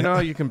works. How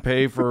you can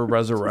pay for a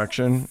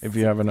resurrection if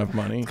you have enough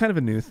money. It's kind of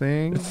a new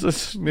thing.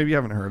 Maybe you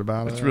haven't heard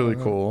about it. It's really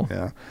cool.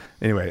 Yeah.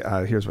 Anyway,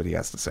 here's what he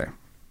has to say.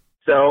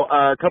 So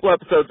a couple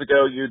episodes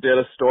ago, you did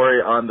a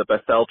story on the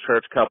Bethel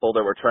Church couple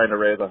that were trying to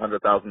raise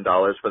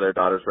 $100,000 for their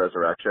daughter's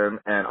resurrection.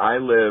 And I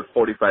live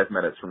 45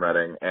 minutes from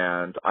Redding,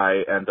 and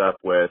I end up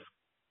with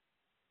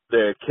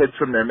the kids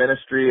from their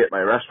ministry at my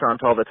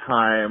restaurant all the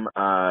time.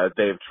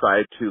 They've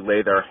tried to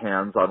lay their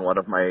hands on one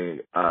of my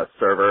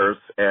servers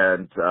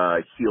and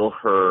heal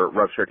her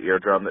ruptured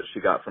eardrum that she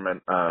got from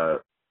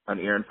an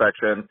ear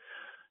infection.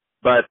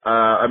 But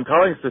I'm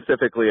calling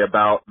specifically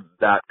about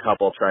that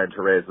couple trying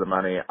to raise the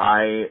money.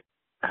 I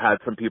had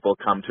some people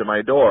come to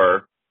my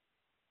door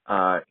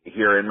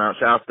here in Mount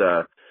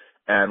Shasta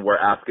and were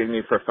asking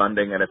me for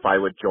funding and if I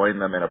would join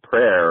them in a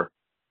prayer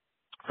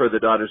for the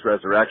daughter's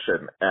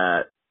resurrection.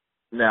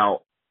 Now,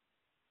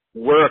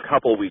 we're a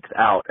couple weeks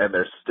out and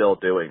they're still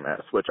doing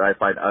this, which I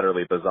find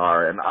utterly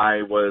bizarre. And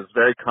I was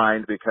very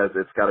kind because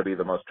it's got to be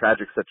the most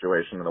tragic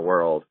situation in the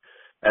world.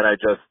 And I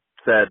just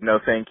said no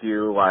thank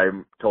you. I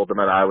told them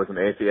that I was an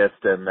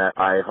atheist and that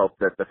I hope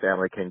that the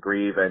family can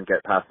grieve and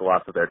get past the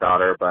loss of their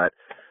daughter, but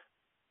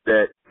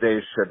that they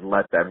should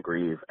let them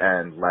grieve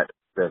and let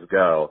this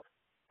go.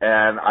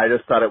 And I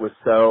just thought it was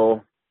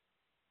so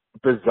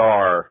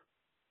bizarre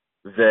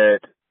that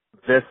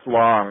this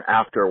long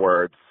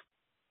afterwards,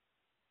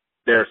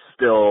 they're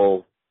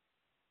still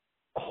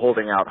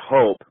holding out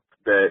hope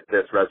that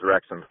this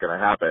resurrection is going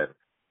to happen.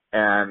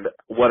 And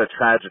what a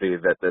tragedy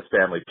that this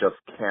family just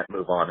can't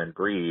move on and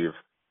grieve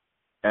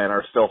and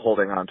are still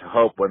holding on to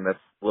hope when this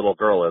little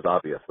girl is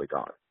obviously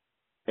gone.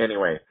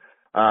 Anyway,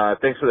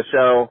 thanks for the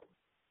show,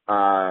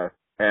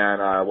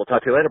 and we'll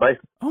talk to you later. Bye.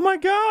 Oh, my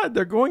God.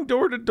 They're going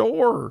door to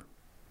door.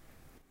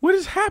 What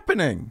is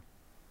happening?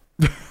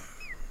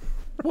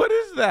 What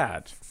is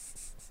that?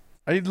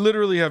 I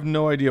literally have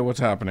no idea what's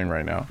happening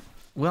right now.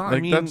 Well,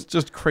 Like, that's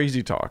just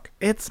crazy talk.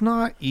 it's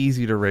not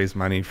easy to raise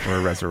money for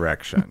a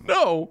resurrection.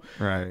 No.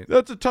 Right.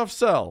 That's a tough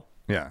sell.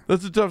 Yeah.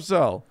 That's a tough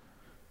sell.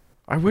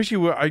 I wish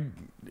you would.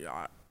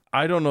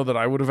 I don't know that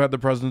I would have had the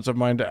presence of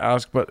mind to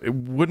ask, but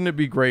wouldn't it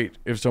be great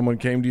if someone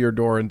came to your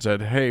door and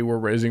said, "Hey, we're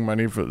raising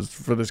money for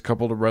this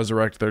couple to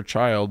resurrect their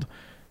child,"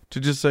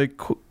 to just say,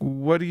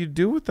 "What do you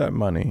do with that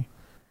money?"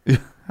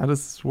 How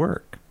does this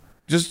work?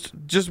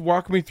 Just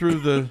walk me through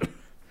the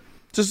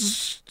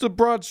just the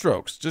broad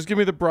strokes. Just give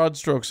me the broad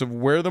strokes of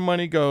where the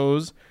money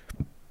goes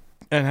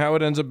and how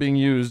it ends up being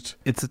used.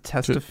 It's a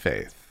test of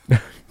faith.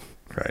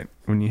 Right.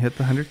 When you hit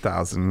the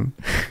 100,000,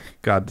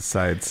 God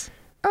decides,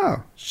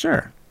 oh,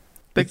 sure.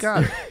 They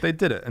got it. They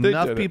did it. They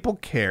Enough did it. people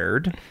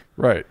cared,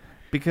 Right.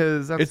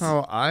 because that's It's-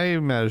 how I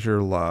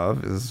measure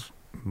love is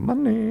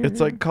money. It's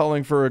like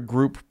calling for a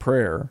group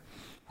prayer.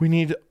 We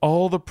need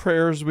all the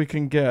prayers we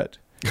can get.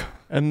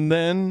 And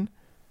then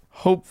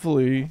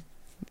hopefully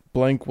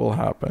blank will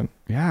happen.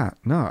 Yeah,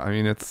 no, I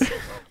mean it's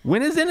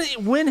when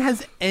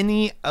has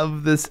any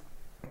of this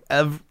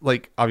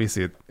like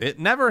obviously it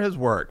never has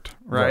worked,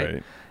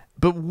 right?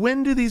 But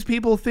when do these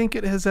people think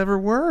it has ever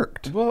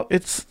worked? Well,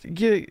 it's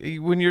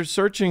when you're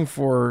searching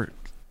for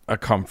a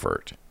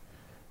comfort.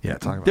 Yeah,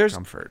 talking about There's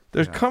comfort.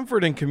 There's Yeah.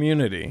 comfort in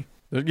community.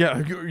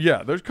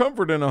 Yeah, there's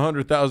comfort in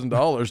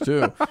 $100,000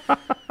 too.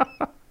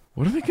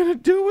 What are they gonna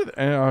do with?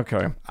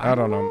 Okay, I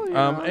don't know. you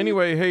know,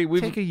 Anyway, hey,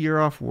 we Take a year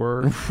off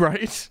work.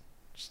 right.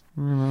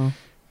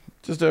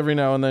 Just every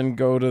now and then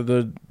go to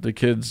the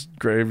kids'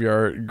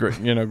 graveyard,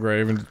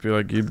 grave, and just be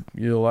like,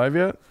 "You alive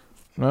yet?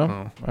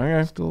 No,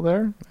 okay, Still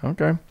there?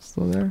 okay,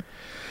 Still there?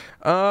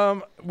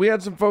 We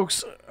had some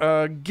folks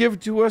give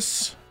to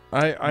us.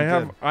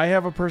 I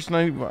have a person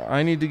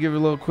I need to give a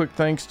little quick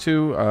thanks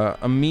to.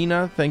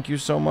 Amina, thank you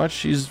so much.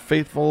 She's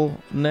faithful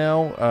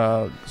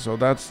now, so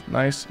that's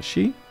nice.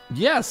 She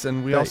Yes,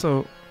 and we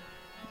also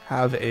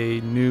have a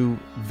new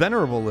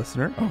venerable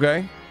listener,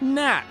 okay?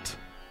 Nat.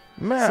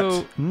 Matt.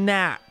 So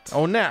Nat.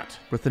 Oh, Nat.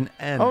 With an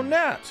N. Oh,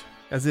 Nat.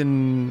 As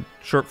in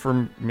short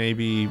for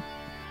maybe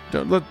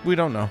We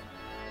don't know.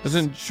 As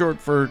in short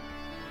for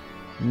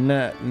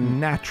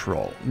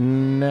natural.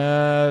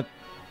 Natty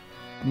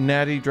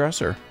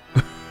Dresser.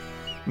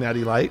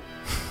 Natty Light.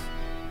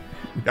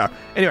 Yeah.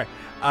 Anyway,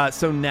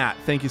 so Nat,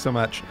 thank you so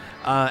much.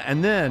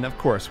 And then, of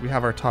course, we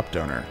have our top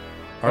donor,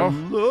 our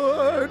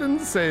Lord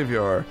and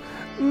Savior,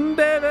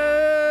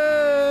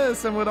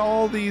 Davis. And what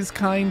all these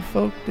kind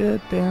folk did,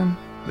 Dan,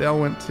 they all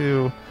went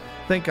to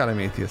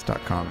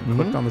thankgodimatheist.com and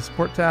clicked on the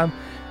support tab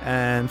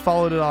and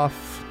followed it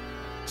off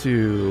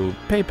to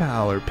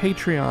PayPal or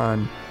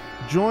Patreon,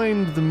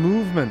 joined the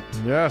movement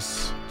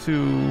Yes.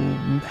 to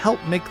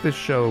help make this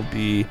show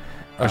be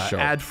A show.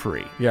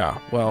 ad-free. Yeah.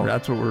 Well.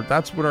 That's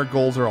what our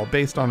goals are all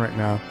based on right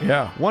now.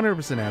 Yeah.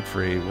 100%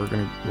 ad-free.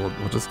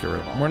 We'll just get rid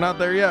of all. We're not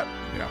there yet.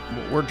 Yeah.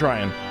 We're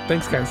trying.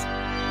 Thanks, guys.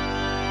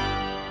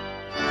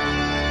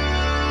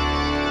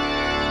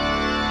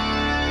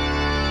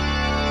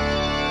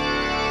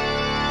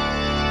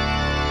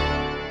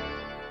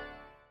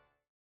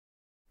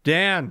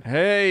 Dan.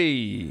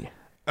 Hey.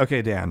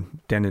 Okay, Dan.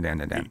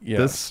 Dan. Yes.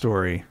 This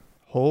story,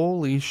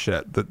 holy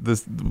shit,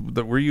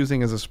 that we're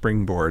using as a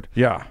springboard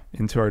Yeah.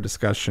 into our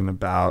discussion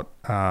about,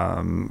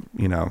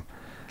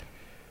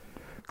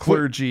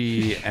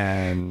 clergy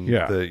and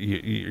Yeah.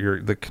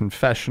 the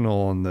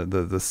confessional and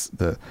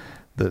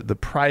the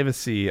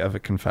privacy of a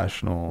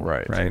confessional,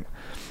 right?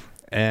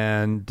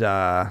 And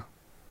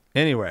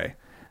anyway,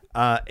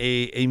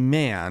 a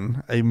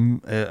man, a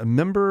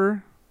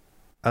member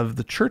of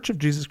the Church of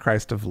Jesus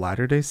Christ of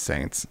Latter-day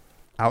Saints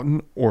out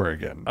in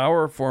Oregon,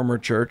 Our former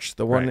church,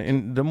 the one Right.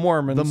 in the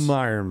Mormons. the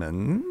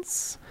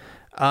Mormons,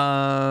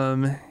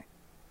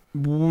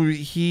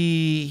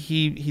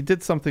 he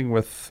did something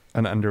with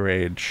an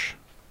underage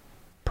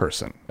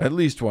person. At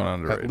least one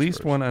underage. At least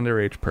person. one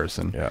underage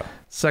person. Yeah.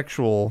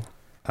 Sexual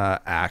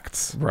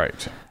acts.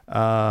 Right.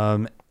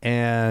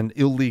 And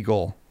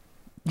illegal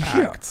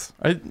acts.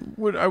 I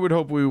would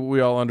hope we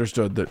all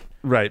understood that.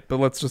 Right, but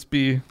let's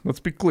be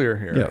clear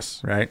here.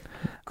 Yes. Right.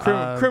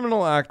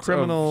 Criminal acts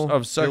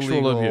of sexual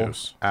illegal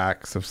abuse.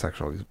 Acts of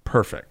sexual abuse.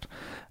 Perfect.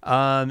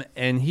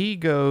 And he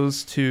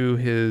goes to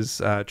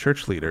his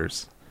church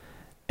leaders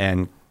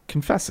and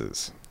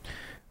confesses.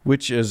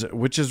 which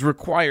is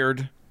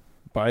required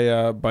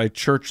by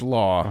church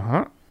law.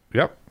 Uh-huh.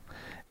 Yep.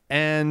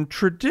 And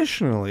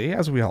traditionally,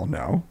 as we all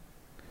know,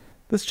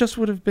 this just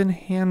would have been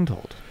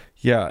handled.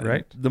 Yeah,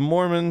 Right. The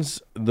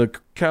Mormons, the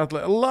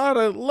Catholic, a lot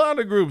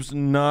of groups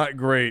not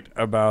great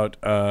about.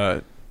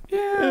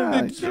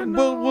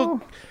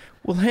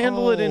 We'll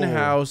handle it in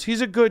house.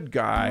 He's a good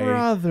guy.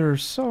 Brother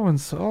so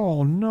and so.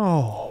 Oh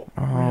no.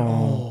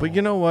 Oh, but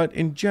you know what?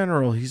 In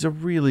general, he's a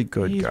really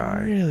good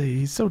guy.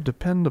 He's so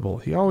dependable.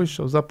 He always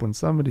shows up when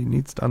somebody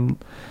needs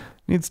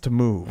to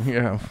move.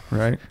 Yeah.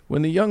 Right.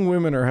 When the young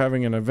women are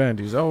having an event,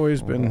 he's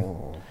always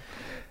been.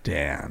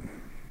 Dan.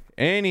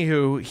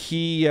 Anywho,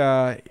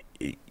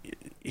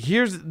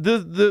 here's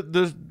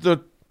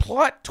the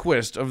plot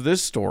twist of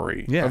this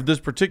story. Yeah. Of this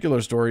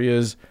particular story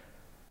is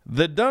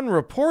the Dunn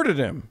reported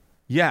him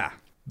Yeah.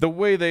 the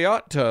way they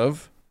ought to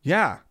have.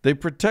 Yeah. They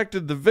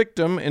protected the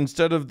victim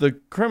instead of the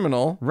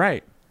criminal.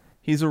 Right.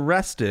 He's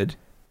arrested.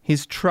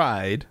 He's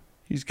tried.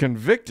 He's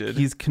convicted.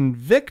 He's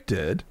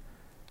convicted.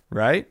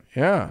 Right.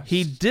 yeah.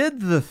 He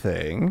did the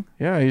thing.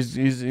 Yeah. He's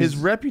His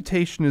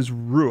reputation is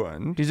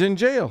ruined, he's in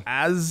jail.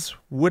 as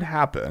would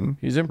happen.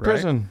 He's in right?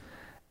 prison.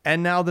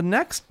 And now the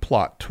next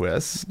plot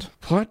twist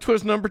Plot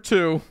twist number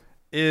 2.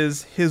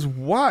 is his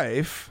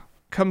wife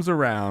comes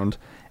around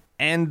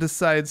and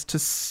decides to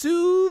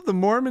sue the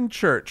Mormon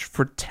Church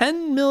for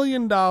 $10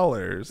 million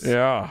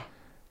Yeah.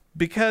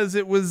 because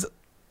it was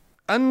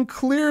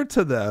unclear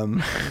to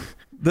them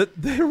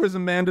that there was a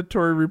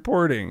mandatory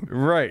reporting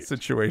Right.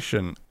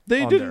 situation.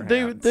 They on didn't.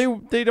 their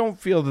hands. They don't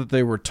feel that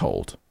they were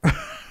told.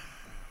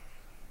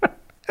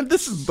 And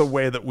this is the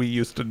way that we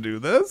used to do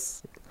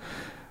this.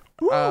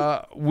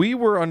 We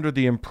were under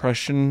the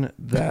impression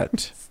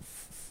that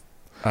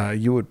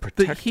you would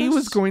protect That he us.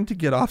 was going to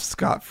get off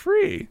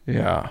scot-free.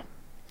 Yeah.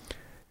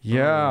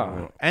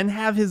 Yeah. And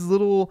have his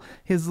little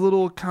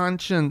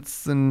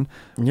conscience and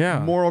Yeah.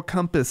 moral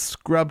compass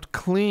scrubbed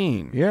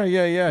clean. Yeah.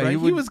 Right?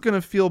 He was going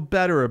to feel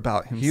better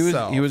about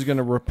himself. He was going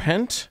to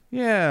repent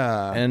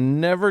Yeah. and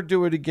never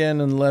do it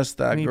again unless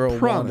that And he girl wanted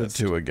promised.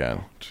 to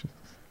again.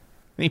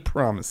 He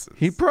promises.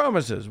 He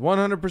promises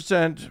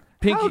 100%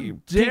 pinky. How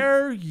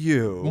dare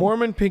you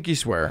Mormon pinky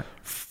swear.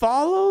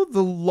 follow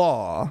the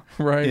law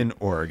Right. in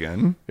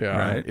Oregon? Yeah,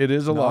 right? it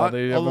is a law. Not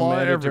They a have law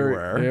mandatory.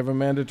 everywhere. They have a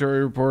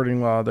mandatory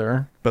reporting law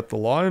there. But the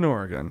law in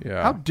Oregon.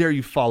 Yeah. How dare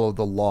you follow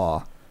the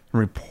law and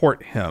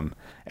report him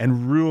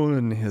and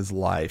ruin his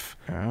life?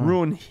 Yeah.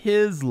 Ruin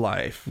his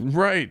life.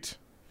 Right.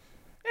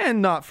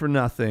 And not for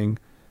nothing,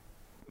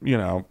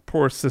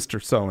 poor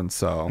sister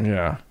so-and-so.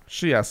 Yeah.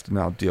 She has to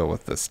now deal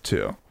with this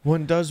too.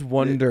 One does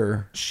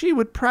wonder. She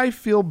would probably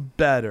feel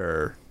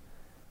better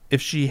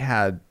if she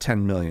had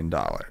 $10 million.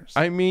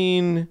 I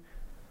mean,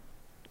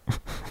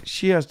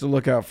 she has to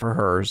look out for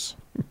hers.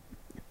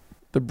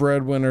 The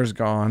breadwinner's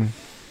gone.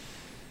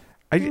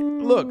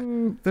 Look.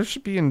 There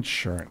should be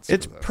insurance.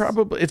 It's for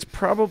this.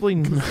 probably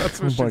not.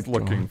 That's what Oh my she's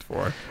looking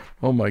for.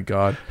 Oh my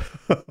god.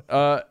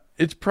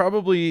 It's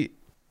probably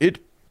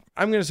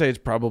I'm going to say it's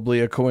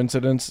probably a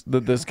coincidence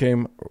that this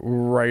came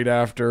right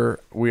after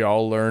we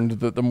all learned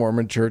that the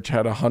Mormon Church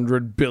had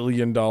 $100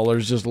 billion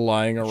just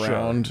lying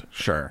around.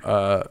 Sure.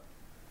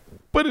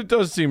 But it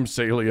does seem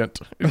salient.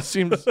 It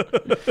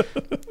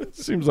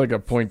seems like a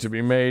point to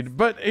be made.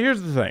 But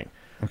here's the thing.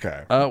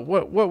 Okay.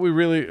 What we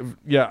really,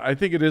 I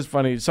think it is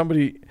funny.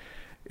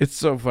 It's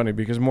so funny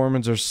because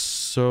Mormons are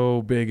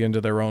so big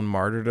into their own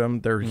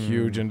martyrdom. They're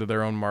huge into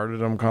their own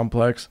martyrdom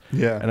complex.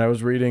 Yeah. And I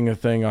was reading a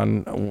thing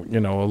on,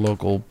 a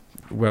local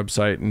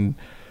website and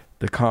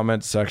the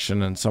comments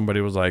section, and somebody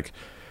was like,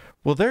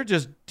 well, they're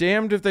just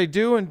damned if they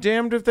do and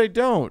damned if they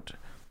don't.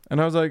 And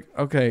I was like,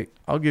 okay,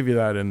 I'll give you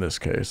that in this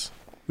case.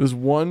 This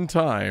one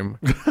time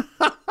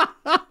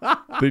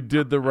they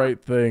did the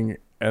right thing,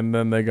 and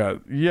then they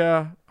got,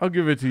 I'll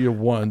give it to you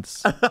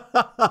once.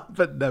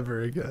 But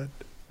never again.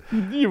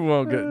 You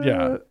won't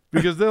get,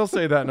 because they'll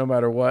say that no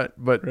matter what.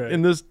 But Right.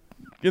 in this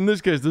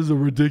case, this is a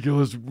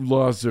ridiculous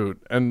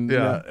lawsuit, and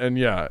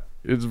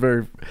it's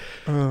very.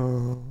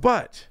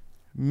 But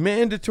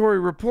mandatory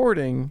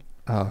reporting,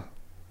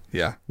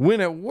 Yeah. when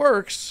it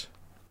works,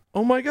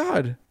 oh my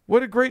God,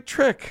 what a great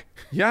trick!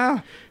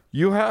 Yeah.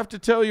 You have to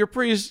tell your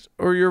priest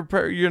or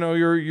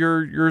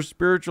your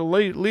spiritual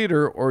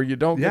leader, or you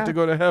don't Yeah. get to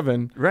go to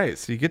heaven. Right.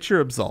 So you get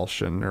your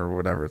absolution or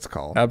whatever it's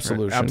called.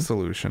 Absolution. Right?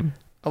 Absolution.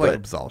 I like But-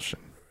 absolution.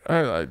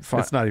 Fine.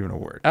 It's not even a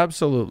word.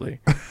 Absolutely.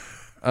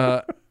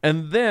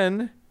 And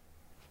then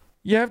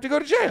you have to go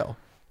to jail.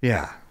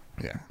 Yeah.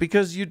 Yeah.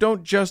 Because you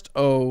don't just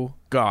owe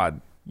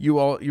God.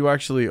 You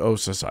actually owe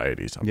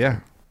society something. Yeah.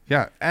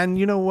 Yeah. And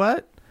you know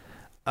what?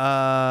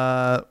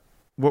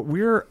 What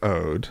we're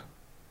owed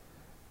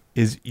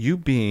is you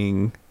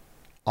being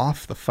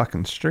off the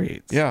fucking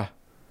streets. Yeah.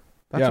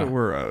 That's Yeah. what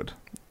we're owed.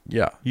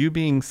 Yeah. You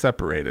being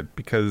separated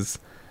because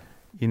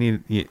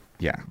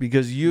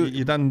Because you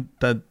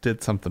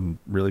did something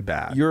really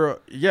bad. you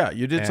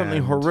did something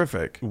And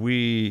horrific.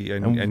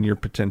 And you're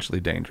potentially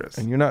dangerous.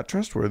 And you're not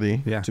trustworthy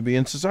to be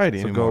in society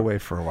So anymore. go away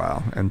for a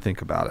while and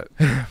think about it.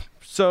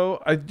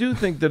 So I do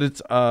think that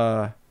it's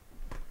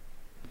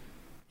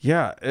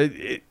Yeah,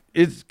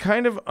 it's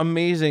kind of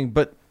amazing,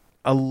 but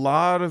a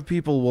lot of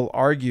people will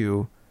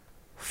argue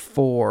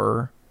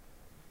for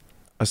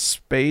a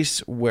space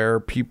where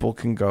people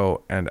can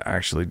go and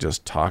actually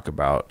just talk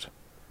about.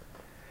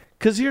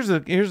 Because here's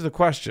the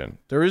question.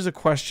 There is a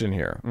question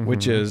here,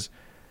 which is,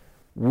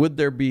 would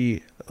there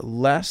be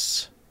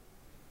less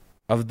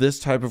of this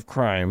type of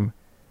crime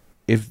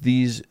if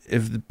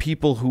the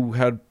people who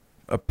had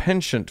a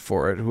penchant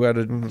for it, who had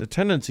a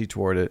tendency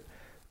toward it,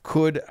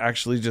 could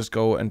actually just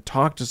go and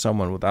talk to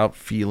someone without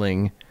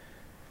feeling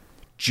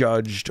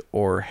judged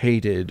or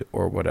hated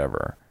or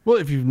whatever? Well,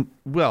 if you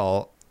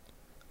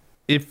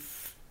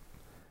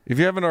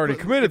haven't already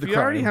committed the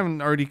crime,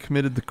 haven't already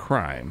committed the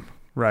crime,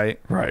 right?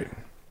 right?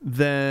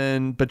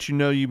 Then, but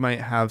you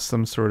might have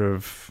some sort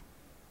of,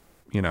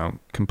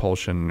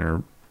 compulsion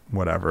or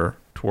whatever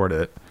toward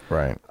it.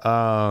 Right.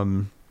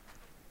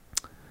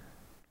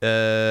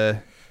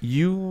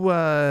 You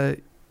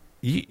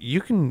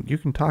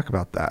can talk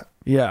about that.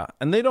 Yeah,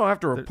 and they don't have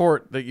to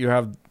report that you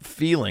have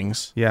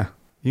feelings. Yeah,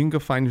 you can go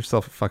find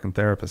yourself a fucking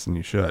therapist, and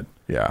you should.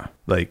 Yeah.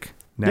 Like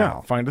now,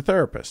 Yeah, find a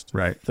therapist.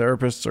 Right.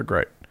 Therapists are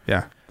great.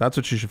 Yeah, that's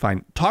what you should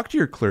find. Talk to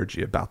your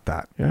clergy about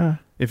that. Yeah.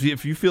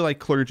 If you feel like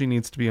clergy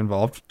needs to be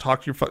involved,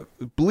 talk to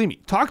believe me,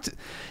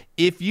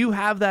 if you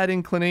have that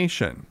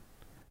inclination,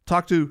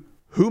 talk to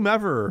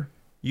whomever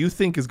you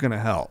think is going to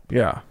help.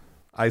 Yeah.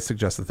 I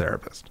suggest a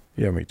therapist.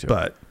 Yeah, me too.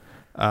 But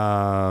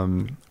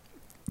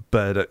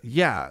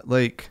yeah,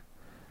 like,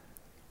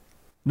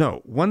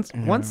 no,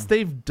 once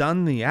they've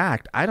done the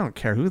act, I don't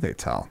care who they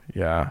tell.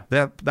 Yeah.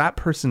 That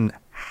person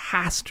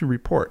has to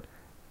report.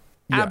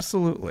 Yeah.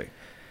 Absolutely.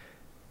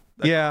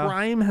 Yeah.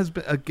 Crime has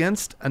been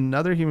against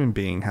another human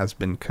being has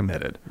been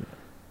committed.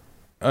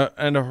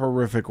 And a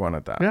horrific one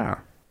at that. Yeah.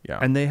 Yeah.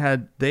 And they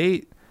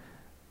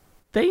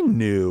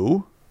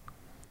knew.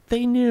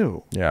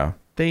 Yeah.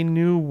 They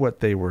knew what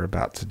they were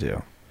about to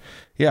do.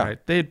 Yeah.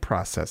 Right? They had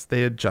processed.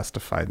 They had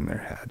justified in their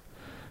head.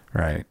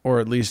 Right. Or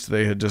at least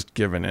they had just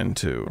given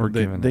into. Or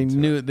they given into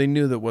knew they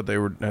knew that what they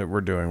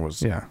were doing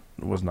was not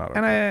okay.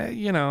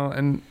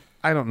 And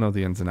I don't know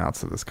the ins and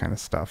outs of this kind of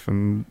stuff,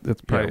 and it's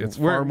probably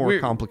far more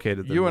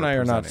complicated than you and I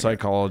are not presenting it.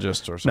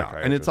 psychologists or No,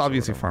 psychiatrists. and it's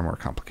obviously far more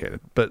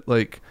complicated. But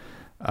like,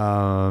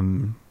 nah.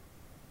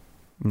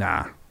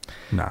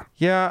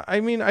 Yeah, I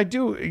mean,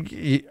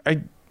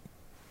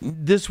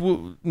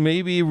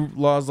 maybe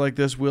laws like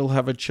this will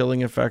have a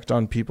chilling effect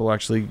on people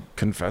actually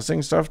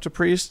confessing stuff to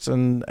priests,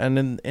 and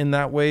in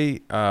that way,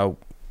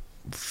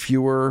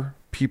 fewer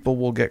people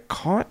will get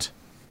caught.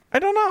 I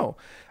don't know.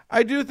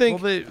 I do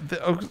think. Well,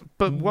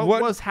 but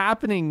what was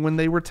happening when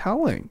they were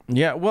telling?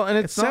 Yeah, well, and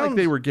It's not like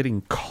they were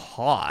getting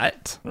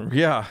caught.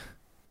 Yeah.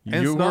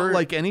 And it's not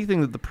like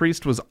anything that the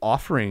priest was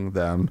offering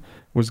them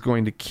was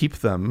going to keep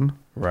them.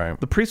 Right.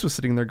 The priest was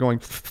sitting there going,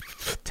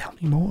 tell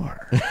me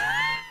more.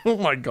 Oh,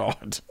 my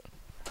God.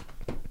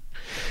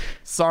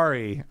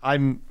 Sorry,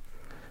 I'm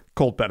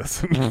cold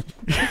medicine.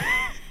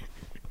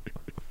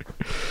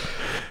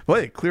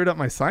 Well, it cleared up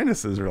my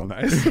sinuses real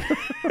nice.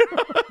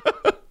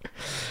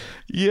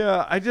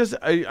 Yeah,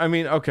 I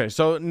mean, okay,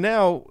 so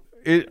now,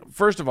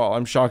 first of all,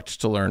 I'm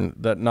shocked to learn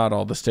that not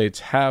all the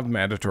states have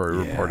mandatory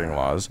reporting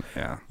laws.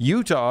 Yeah.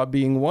 Utah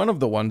being one of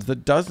the ones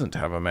that doesn't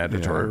have a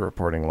mandatory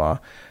reporting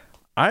law.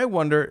 I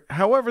wonder,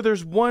 however,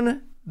 there's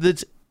one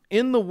that's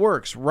in the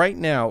works right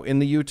now in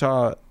the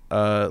Utah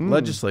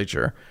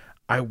legislature.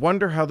 I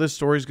wonder how this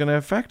story is going to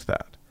affect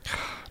that.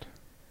 God.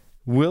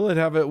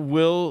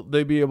 Will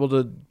they be able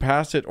to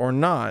pass it or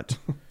not?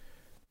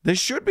 They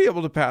should be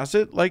able to pass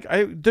it. Like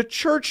the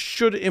church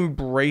should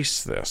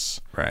embrace this.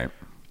 Right.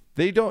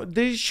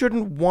 They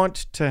shouldn't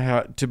want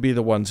to be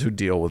the ones who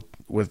deal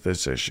with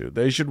this issue.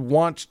 They should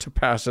want to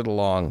pass it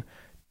along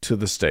to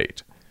the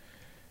state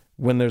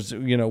when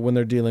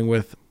they're dealing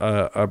with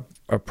a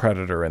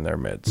predator in their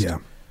midst. Yeah.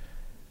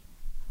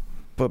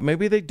 But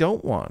maybe they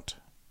don't want.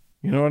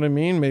 You know what I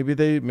mean?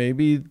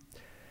 Maybe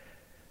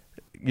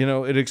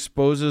it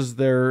exposes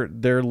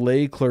their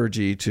lay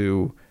clergy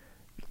to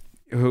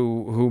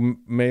who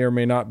may or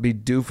may not be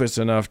doofus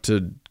enough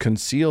to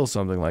conceal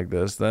something like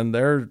this, then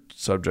they're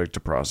subject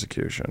to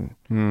prosecution.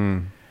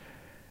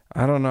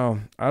 I don't know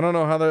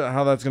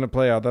how that's going to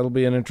play out. That'll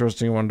be an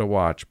interesting one to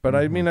watch. But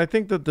I mean, I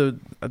think that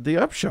the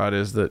upshot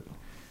is that,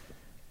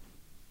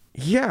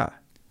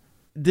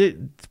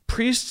 the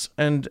priests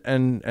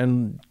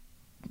and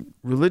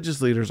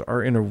religious leaders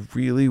are in a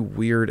really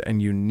weird and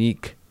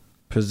unique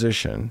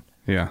position.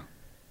 Yeah.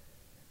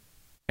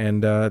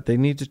 And they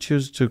need to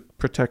choose to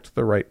protect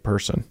the right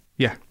person.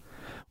 Yeah.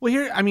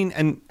 Well,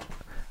 and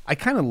I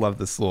kind of love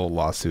this little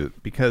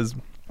lawsuit because,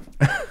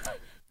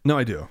 no,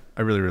 I do.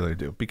 I really, really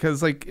do.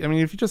 Because, if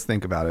you just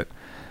think about it,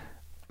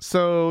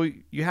 so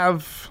you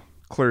have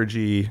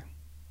clergy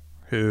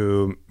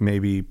who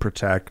maybe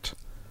protect,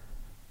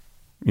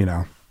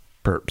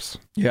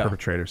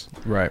 perpetrators.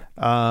 Right.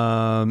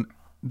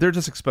 They're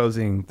just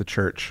exposing the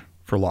church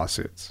for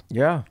lawsuits.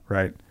 Yeah.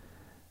 Right.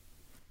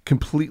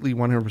 Completely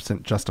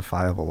 100%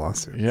 justifiable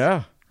lawsuits.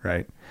 Yeah.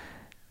 Right.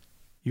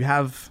 You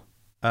have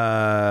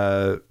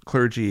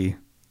clergy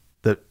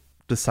that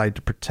decide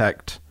to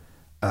protect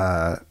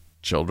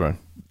Children.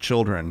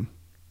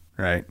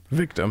 right?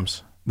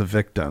 Victims. The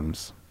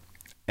victims,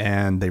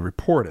 and they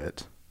report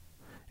it,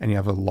 and you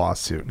have a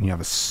lawsuit, and you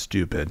have a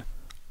stupid,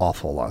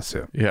 awful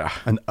lawsuit. Yeah.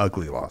 An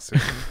ugly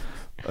lawsuit.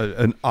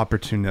 An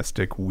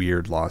opportunistic,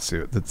 weird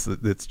lawsuit.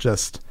 It's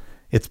just,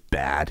 it's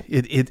bad.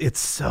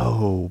 It's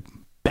so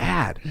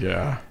bad.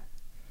 Yeah.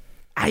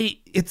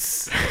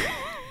 It's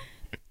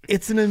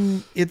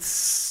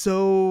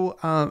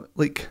so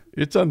like,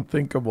 It's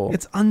unthinkable.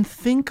 it's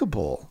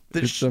unthinkable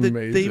that, It's that they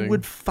amazing.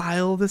 would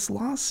file this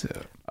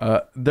lawsuit.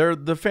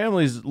 The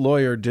family's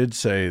lawyer did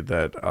say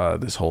that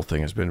this whole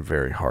thing has been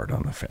very hard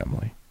on the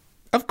family.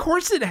 Of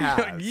course it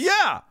has.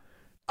 Yeah.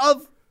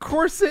 Of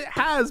course it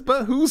has,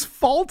 but whose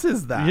fault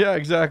is that? Yeah,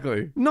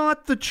 exactly.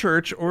 Not the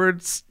church or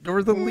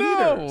the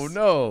leaders.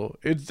 No.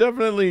 It's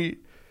definitely,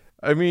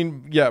 I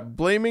mean, yeah,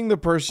 blaming the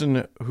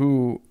person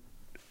who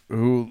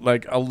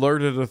like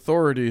alerted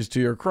authorities to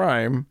your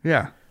crime.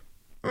 Yeah.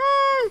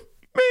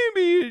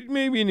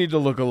 Maybe you need to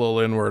look a little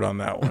inward on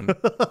that one.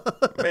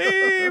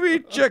 Maybe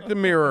check the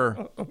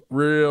mirror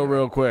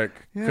real quick.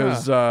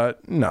 Because,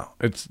 no,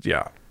 it's,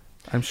 yeah.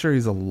 I'm sure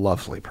he's a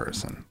lovely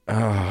person.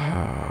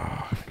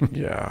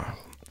 Yeah.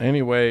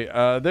 Anyway,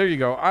 there you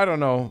go. I don't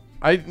know.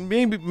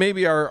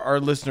 Maybe our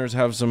listeners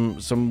have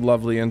some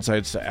lovely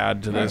insights to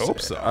add to this. I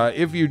hope so.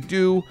 If you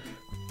do,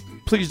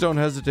 please don't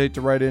hesitate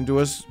to write into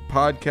us.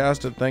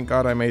 Podcast at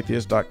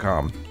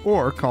thankgodimatheist.com.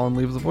 Or call and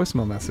leave us a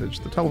voicemail message.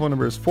 The telephone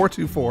number is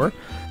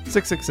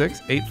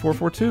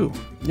 424-666-8442.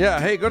 Yeah,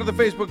 hey, go to the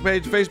Facebook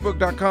page,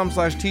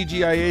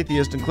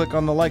 facebook.com/TGIAtheist, and click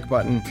on the like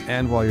button.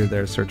 And while you're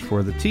there, search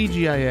for the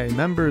TGIA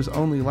Members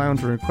Only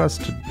Lounge and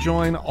request to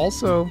join.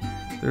 Also,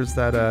 there's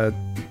that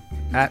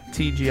at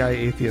TGI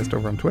Atheist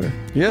over on Twitter.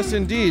 Yes,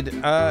 indeed.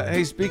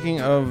 Hey,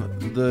 speaking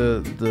of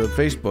the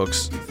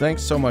Facebooks,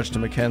 thanks so much to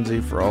Mackenzie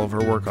for all of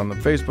her work on the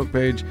Facebook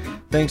page.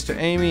 Thanks to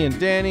Amy and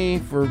Danny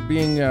for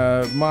being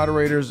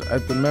moderators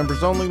at the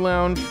Members Only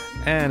Lounge.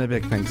 And a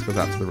big thanks goes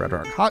out to the Red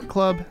Rock Hot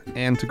Club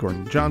and to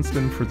Gordon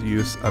Johnston for the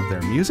use of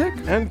their music.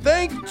 And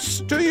thanks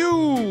to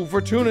you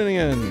for tuning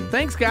in.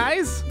 Thanks,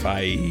 guys.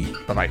 Bye.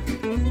 Bye-bye.